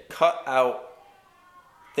he had cut out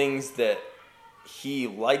things that he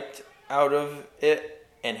liked out of it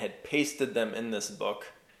and had pasted them in this book.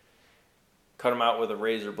 Cut them out with a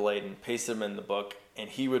razor blade and pasted them in the book, and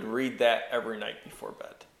he would read that every night before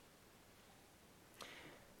bed.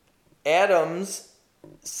 Adams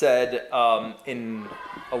said in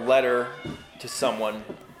a letter to someone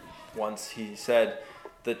once, he said,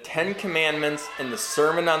 "The 10 Commandments and the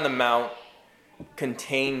Sermon on the Mount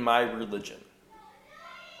contain my religion."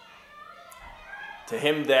 To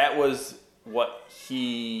him, that was what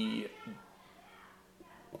he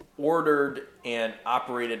ordered and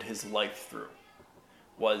operated his life through,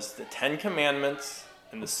 was the 10 Commandments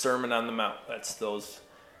and the Sermon on the Mount. That's those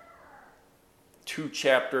 2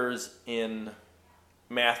 chapters in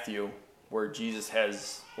Matthew where Jesus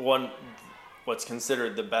has what's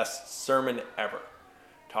considered the best sermon ever,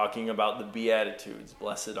 talking about the Beatitudes.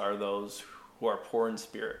 Blessed are those who are poor in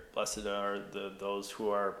spirit. Blessed are those who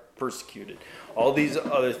are persecuted. All these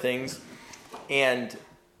other things. And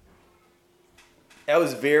that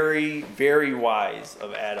was very, very wise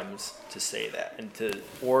of Adams to say that and to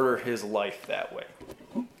order his life that way.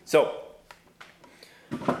 So,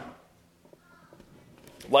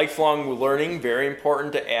 lifelong learning, very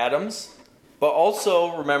important to Adams. But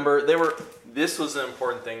also, remember, this was an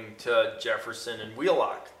important thing to Jefferson and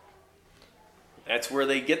Wheelock. That's where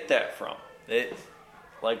they get that from.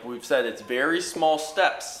 Like we've said, it's very small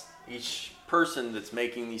steps. Each person that's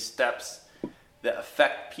making these steps that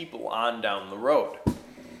affect people on down the road.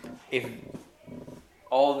 If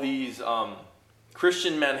all these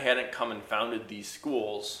Christian men hadn't come and founded these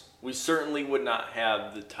schools, we certainly would not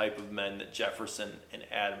have the type of men that Jefferson and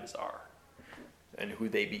Adams are and who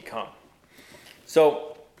they become.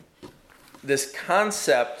 So this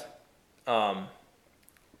concept of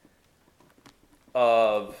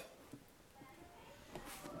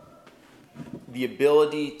the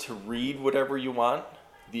ability to read whatever you want,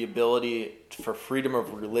 the ability for freedom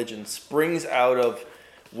of religion, springs out of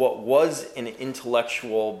what was an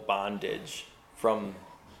intellectual bondage from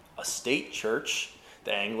a state church,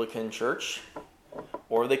 the Anglican Church,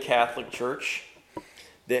 or the Catholic Church,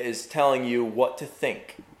 that is telling you what to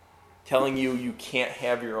think, telling you you can't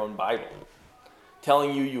have your own Bible,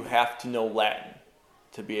 telling you you have to know Latin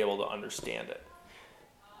to be able to understand it,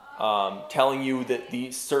 telling you that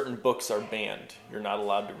these certain books are banned, you're not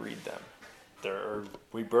allowed to read them.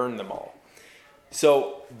 We burn them all.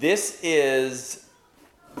 So this is,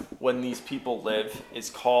 when these people live,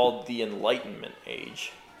 is called the Enlightenment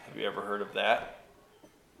Age. Have you ever heard of that?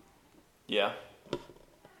 Yeah?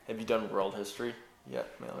 Have you done world history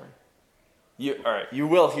yet, Mallory? All right, you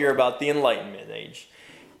will hear about the Enlightenment Age.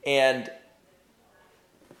 And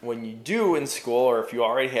when you do in school, or if you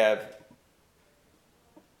already have,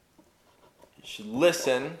 you should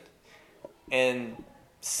listen and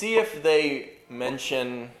see if they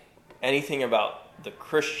mention anything about the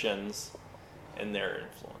Christians and their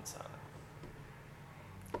influence on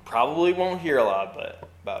it. Probably won't hear a lot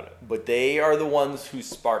about it, but they are the ones who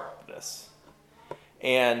sparked this.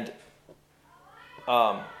 And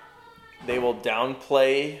they will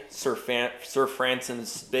downplay Sir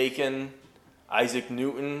Francis Bacon, Isaac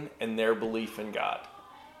Newton, and their belief in God.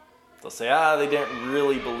 They'll say, they didn't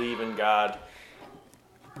really believe in God.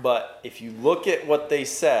 But if you look at what they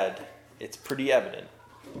said, it's pretty evident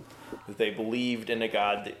that they believed in a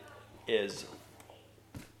God that is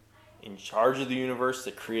in charge of the universe,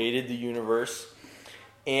 that created the universe.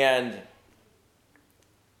 And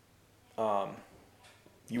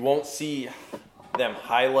you won't see them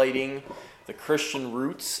highlighting the Christian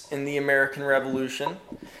roots in the American Revolution.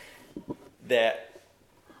 That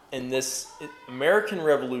in this American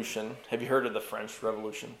Revolution, have you heard of the French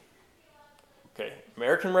Revolution? Okay,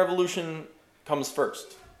 American Revolution comes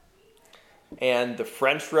first. And the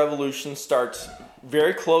French Revolution starts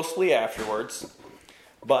very closely afterwards.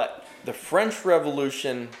 But the French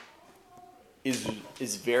Revolution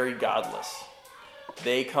is very godless.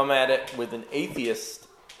 They come at it with an atheist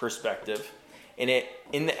perspective. And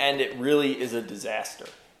in the end, it really is a disaster.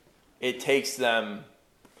 It takes them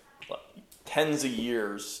tens of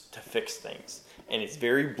years to fix things. And it's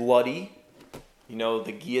very bloody. You know,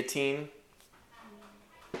 the guillotine.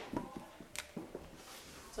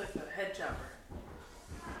 It's like the head chopper.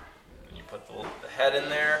 You put the head in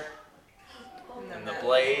there. And the that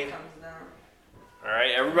blade. comes down. All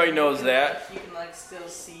right, everybody knows that. You can still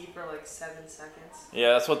see for 7 seconds.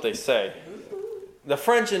 Yeah, that's what they say. The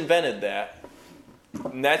French invented that.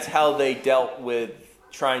 And that's how they dealt with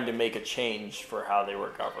trying to make a change for how they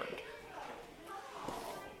were governed.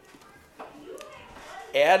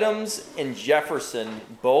 Adams and Jefferson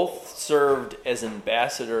both served as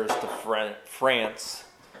ambassadors to France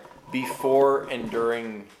before and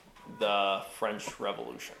during the French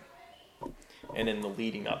Revolution and in the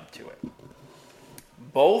leading up to it.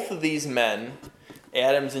 Both of these men,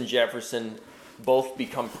 Adams and Jefferson, both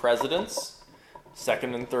become presidents,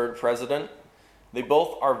 second and third president. They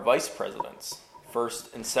both are vice presidents,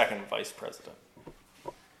 first and second vice president.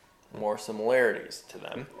 More similarities to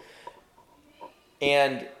them.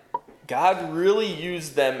 And God really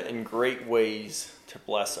used them in great ways to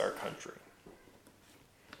bless our country.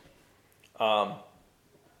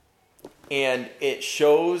 And it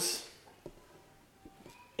shows,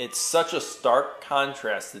 it's such a stark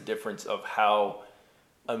contrast, the difference of how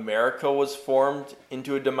America was formed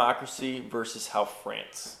into a democracy versus how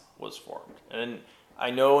France was formed. And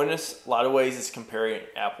I know in a lot of ways it's comparing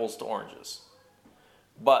apples to oranges.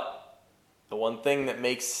 But the one thing that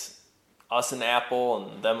makes us an apple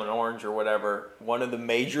and them an orange or whatever, one of the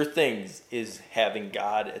major things is having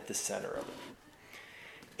God at the center of it.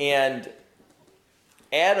 And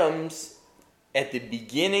Adams, at the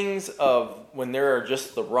beginnings of when there are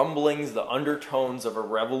just the rumblings, the undertones of a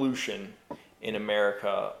revolution in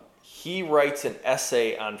America, he writes an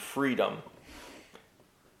essay on freedom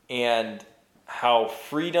and how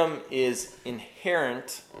freedom is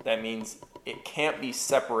inherent. That means it can't be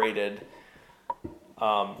separated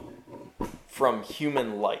from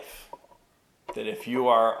human life. That if you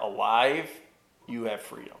are alive, you have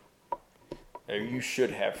freedom. Or you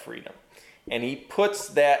should have freedom. And he puts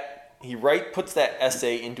that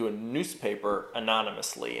essay into a newspaper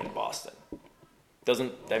anonymously in Boston.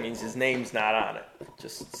 That means his name's not on it. It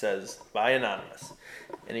just says by anonymous.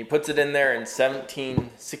 And he puts it in there in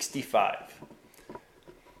 1765.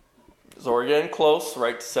 So we're getting close,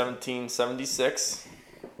 right, to 1776.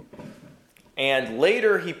 And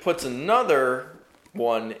later he puts another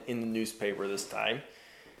one in the newspaper this time.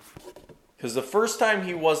 Because the first time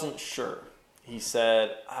he wasn't sure. He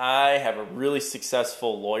said, I have a really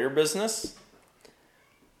successful lawyer business.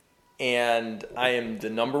 And I am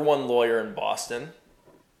the number one lawyer in Boston.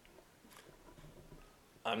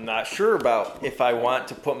 I'm not sure about if I want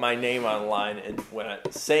to put my name on the line and when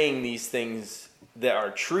I'm saying these things that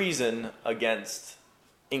are treason against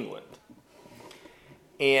England.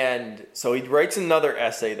 And so he writes another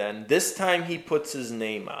essay then. This time he puts his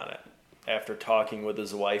name on it after talking with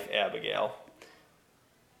his wife, Abigail.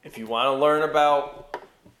 If you want to learn about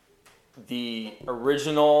the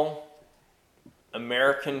original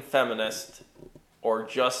American feminist or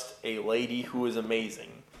just a lady who is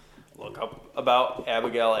amazing, look up about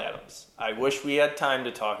Abigail Adams. I wish we had time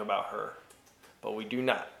to talk about her, but we do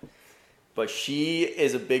not. But she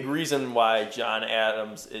is a big reason why John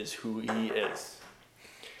Adams is who he is.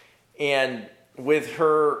 And with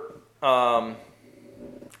her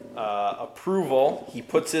approval, he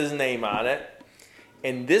puts his name on it.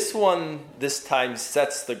 And this one, this time,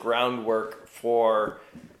 sets the groundwork for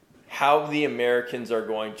how the Americans are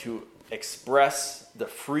going to express the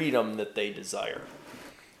freedom that they desire.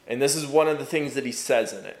 And this is one of the things that he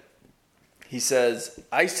says in it. He says,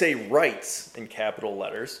 I say rights in capital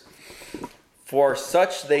letters, for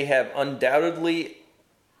such they have undoubtedly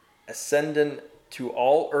ascendant to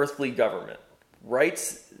all earthly government.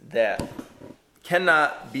 Rights that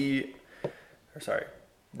cannot be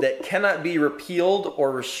repealed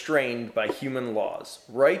or restrained by human laws.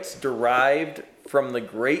 Rights derived from the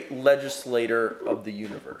great legislator of the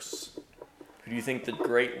universe. Who do you think the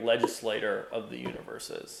great legislator of the universe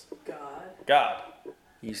is? God. God.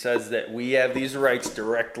 He says that we have these rights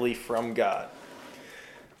directly from God.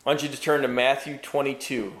 I want you to turn to Matthew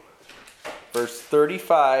 22, verse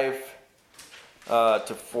 35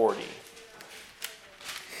 to 40.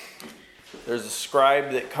 There's a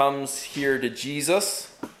scribe that comes here to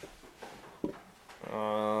Jesus.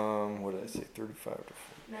 What did I say? 35 to 40.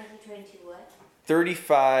 Matthew 22 what?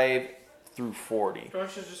 35 through 40.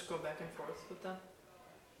 Don't you just go back and forth with them?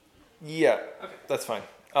 Yeah, Okay. that's fine.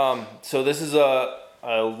 So this is a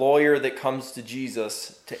lawyer that comes to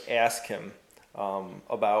Jesus to ask him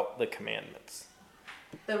about the commandments.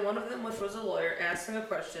 Then one of them, which was a lawyer, asked him a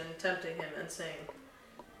question, tempting him and saying,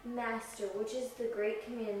 Master, which is the great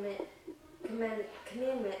commandment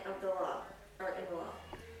of the law, or in the law?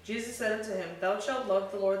 Jesus said unto him, Thou shalt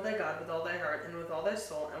love the Lord thy God with all thy heart, and with all thy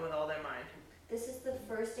soul, and with all thy mind. This is the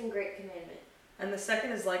first and great commandment. And the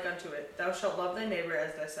second is like unto it, Thou shalt love thy neighbor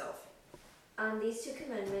as thyself. On these two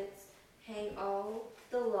commandments hang all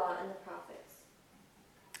the law and the prophets.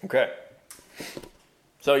 Okay.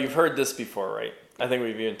 So you've heard this before, right? I think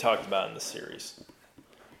we've even talked about it in this series.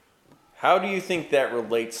 How do you think that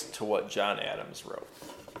relates to what John Adams wrote?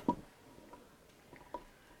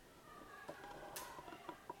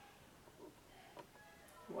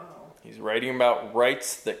 Wow. He's writing about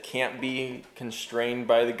rights that can't be constrained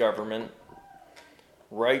by the government,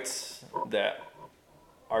 rights that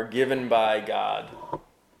are given by God.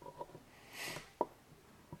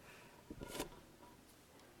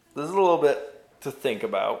 This is a little bit to think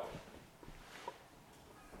about.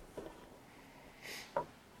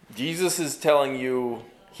 Jesus is telling you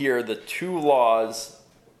here the two laws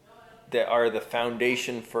that are the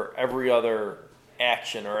foundation for every other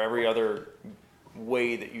action or every other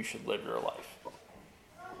way that you should live your life.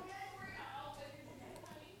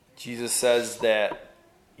 Jesus says that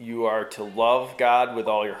you are to love God with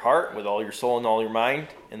all your heart, with all your soul, and all your mind,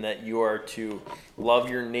 and that you are to love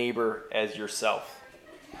your neighbor as yourself.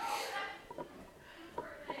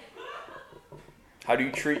 How do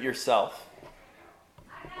you treat yourself?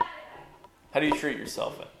 How do you treat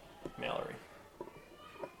yourself, Mallory?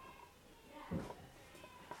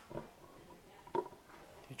 Do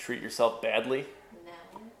you treat yourself badly?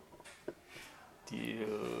 No. Do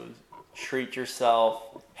you treat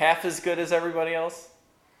yourself half as good as everybody else?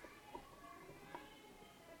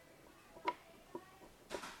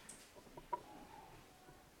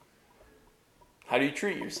 How do you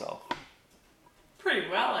treat yourself? Pretty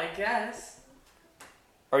well, I guess.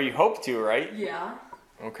 Or you hope to, right? Yeah.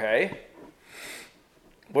 Okay.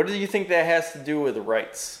 What do you think that has to do with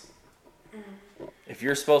rights? If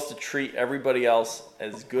you're supposed to treat everybody else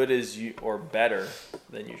as good as you or better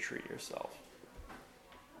than you treat yourself,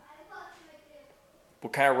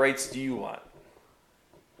 what kind of rights do you want?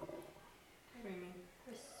 What do you mean?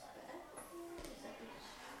 Respect?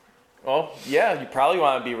 Well, yeah, you probably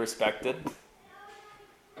want to be respected.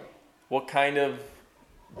 What kind of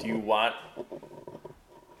do you want?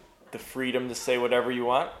 The freedom to say whatever you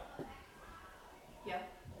want? Yeah.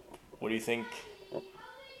 What do you think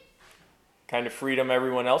kind of freedom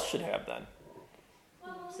everyone else should have then?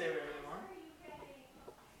 Say whatever you want.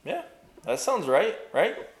 Yeah, that sounds right?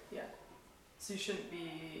 Yeah. So you shouldn't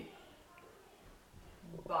be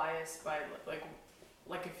biased by like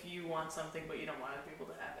if you want something but you don't want other people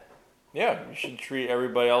to have it. Yeah, you should treat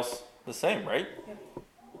everybody else the same, right? Yeah.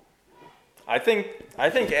 I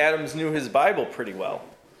think Adams knew his Bible pretty well.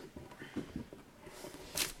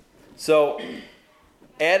 So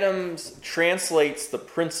Adams translates the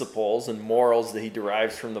principles and morals that he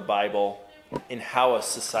derives from the Bible in how a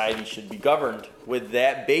society should be governed with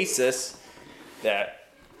that basis that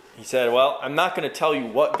he said, well, I'm not going to tell you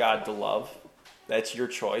what God to love. That's your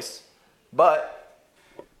choice. But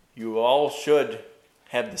you all should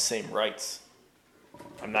have the same rights.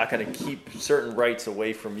 I'm not going to keep certain rights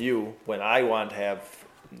away from you when I want to have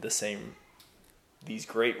these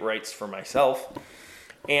great rights for myself.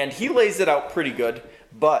 And he lays it out pretty good,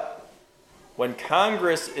 but when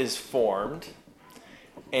Congress is formed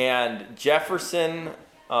and Jefferson,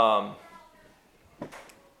 and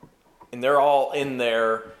they're all in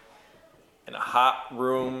there in a hot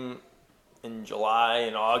room in July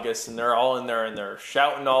and August, and they're all in there and they're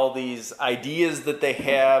shouting all these ideas that they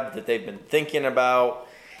have, that they've been thinking about,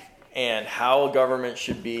 and how a government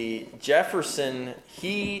should be. Jefferson,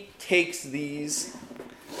 he takes these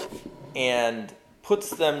and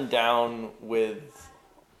puts them down with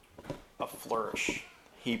a flourish.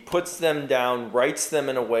 he puts them down, writes them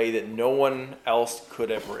in a way that no one else could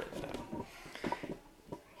have written them.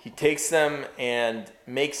 He takes them and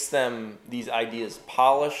makes them, these ideas,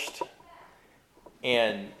 polished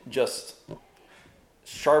and just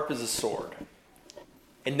sharp as a sword.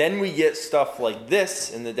 And then we get stuff like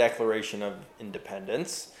this in the Declaration of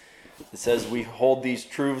Independence. It says, we hold these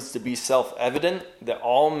truths to be self-evident, that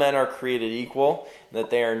all men are created equal, and that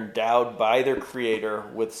they are endowed by their Creator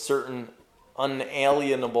with certain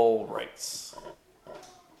unalienable rights.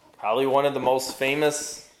 Probably one of the most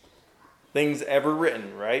famous things ever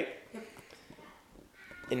written, right? Yep.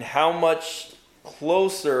 And how much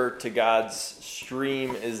closer to God's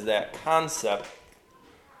stream is that concept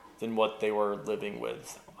than what they were living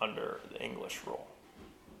with under the English rule?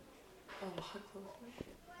 A lot closer.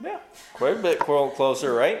 Yeah, quite a bit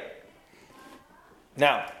closer, right?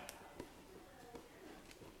 Now,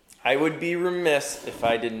 I would be remiss if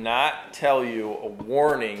I did not tell you a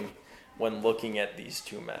warning when looking at these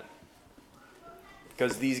two men.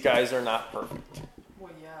 Because these guys are not perfect.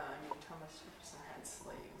 Well, yeah, I mean, Thomas Jefferson had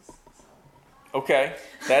slaves, so. Okay,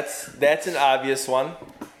 that's an obvious one.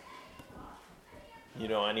 You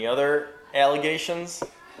know, any other allegations?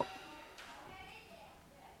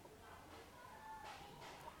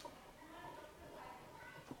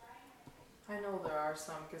 I know there are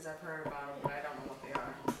some because I've heard about them, but I don't know what they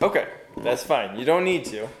are. Okay, that's fine. You don't need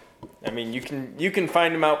to. I mean, you can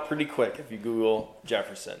find them out pretty quick if you Google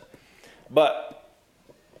Jefferson. But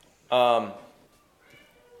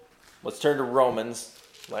let's turn to Romans.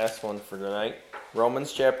 Last one for tonight.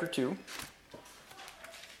 Romans chapter 2.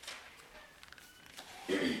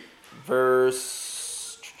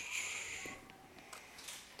 Verse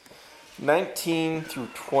 19 through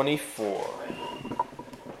 24.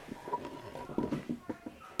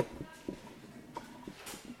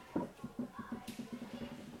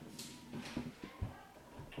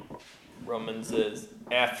 Romans is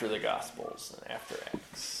after the Gospels and after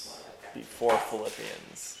Acts, before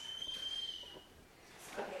Philippians.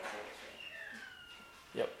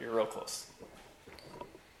 Yep, you're real close.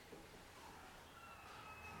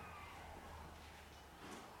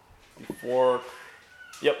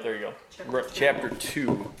 Yep, there you go. Chapter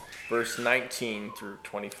 2, verse 19 through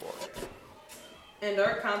 24. And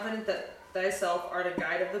art confident that thyself art a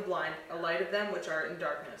guide of the blind, a light of them which are in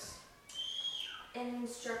darkness. An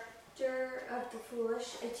instructor of the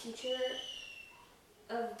foolish, a teacher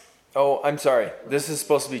of... Oh, I'm sorry. This is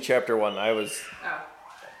supposed to be chapter 1. Oh.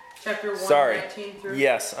 Chapter 1, Sorry. 19 through...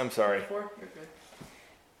 Yes, I'm sorry. 24? You're good.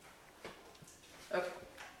 Okay.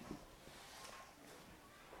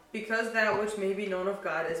 Because that which may be known of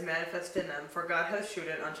God is manifest in them, for God hath shewed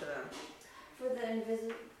it unto them. For the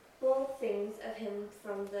invisible things of him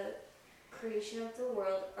from the creation of the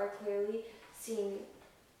world are clearly seen,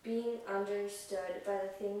 being understood by the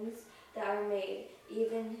things that are made,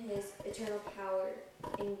 even his eternal power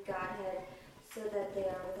in Godhead, so that they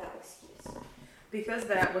are without excuse. Because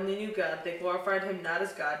that, when they knew God, they glorified him not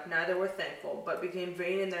as God, neither were thankful, but became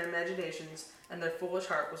vain in their imaginations, and their foolish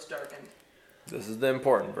heart was darkened. This is the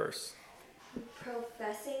important verse.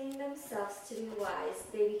 Professing themselves to be wise,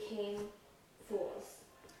 they became fools,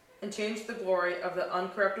 and changed the glory of the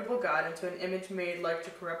uncorruptible God into an image made like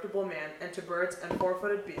to corruptible man, and to birds and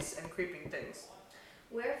four-footed beasts and creeping things.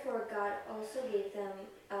 Wherefore God also gave them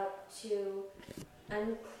up to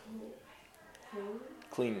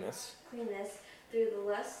Cleanness. through the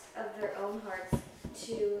lust of their own hearts,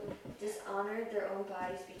 to dishonor their own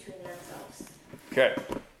bodies between themselves. Okay.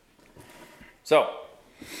 So,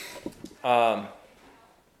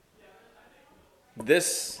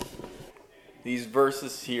 these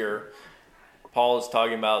verses here, Paul is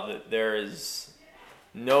talking about that there is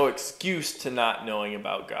no excuse to not knowing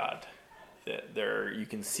about God. That you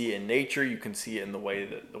can see it in nature, you can see it in the way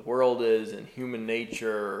that the world is, in human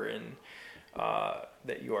nature, and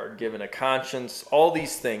that you are given a conscience, all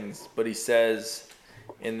these things. But he says,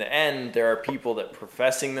 in the end, there are people that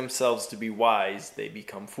professing themselves to be wise, they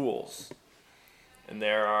become fools. And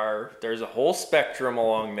there's a whole spectrum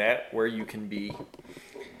along that where you can be.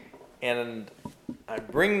 And I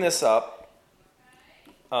bring this up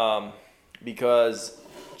because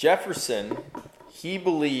Jefferson, he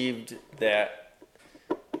believed that,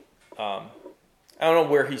 I don't know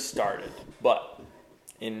where he started, but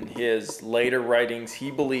in his later writings, he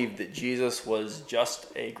believed that Jesus was just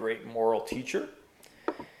a great moral teacher.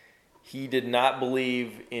 He did not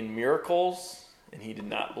believe in miracles, and he did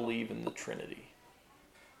not believe in the Trinity.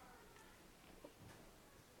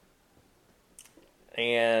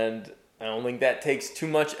 And I don't think that takes too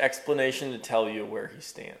much explanation to tell you where he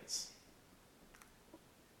stands.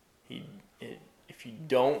 If you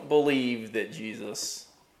don't believe that Jesus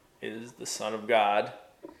is the Son of God,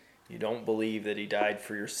 you don't believe that he died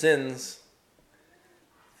for your sins,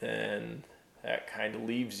 then that kind of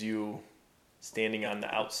leaves you standing on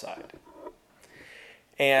the outside.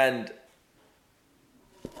 And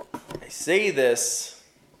I say this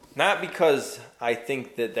not because I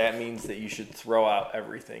think that that means that you should throw out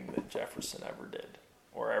everything that Jefferson ever did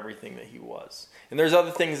or everything that he was. And there's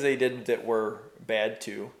other things they did that were bad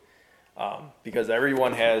too, because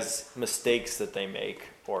everyone has mistakes that they make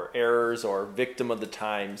or errors or victim of the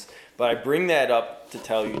times. But I bring that up to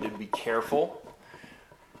tell you to be careful,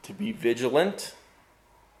 to be vigilant,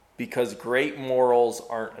 because great morals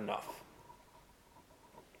aren't enough.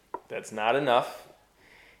 That's not enough.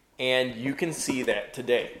 And you can see that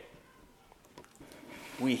today.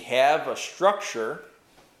 We have a structure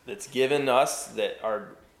that's given us that our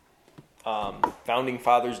founding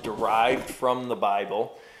fathers derived from the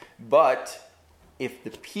Bible. But if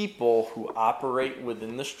the people who operate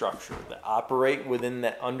within the structure, that operate within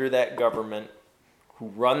that, under that government, who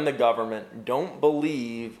run the government, don't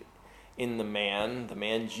believe in the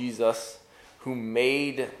man Jesus, who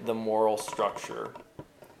made the moral structure,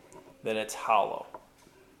 then it's hollow.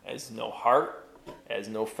 Has no heart, has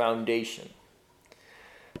no foundation.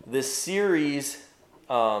 This series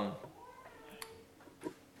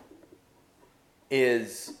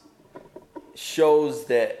shows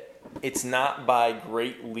that it's not by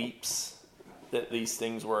great leaps that these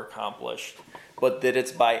things were accomplished, but that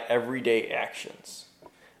it's by everyday actions,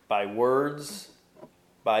 by words,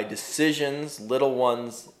 by decisions, little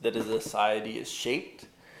ones, that a society is shaped,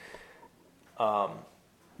 that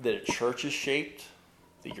a church is shaped,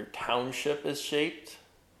 that your township is shaped,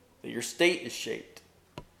 that your state is shaped.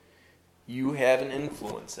 You have an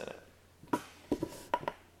influence in it.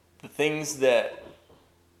 The things that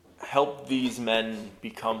helped these men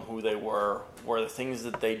become who they were the things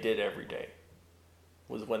that they did every day.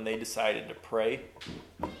 Was when they decided to pray,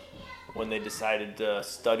 when they decided to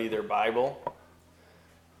study their Bible.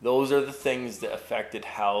 Those are the things that affected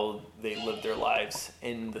how they lived their lives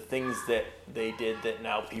and the things that they did that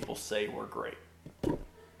now people say were great.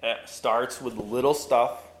 It starts with little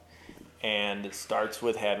stuff, and it starts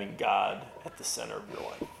with having God at the center of your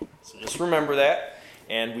life. So just remember that,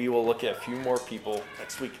 and we will look at a few more people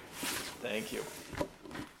next week. Thank you.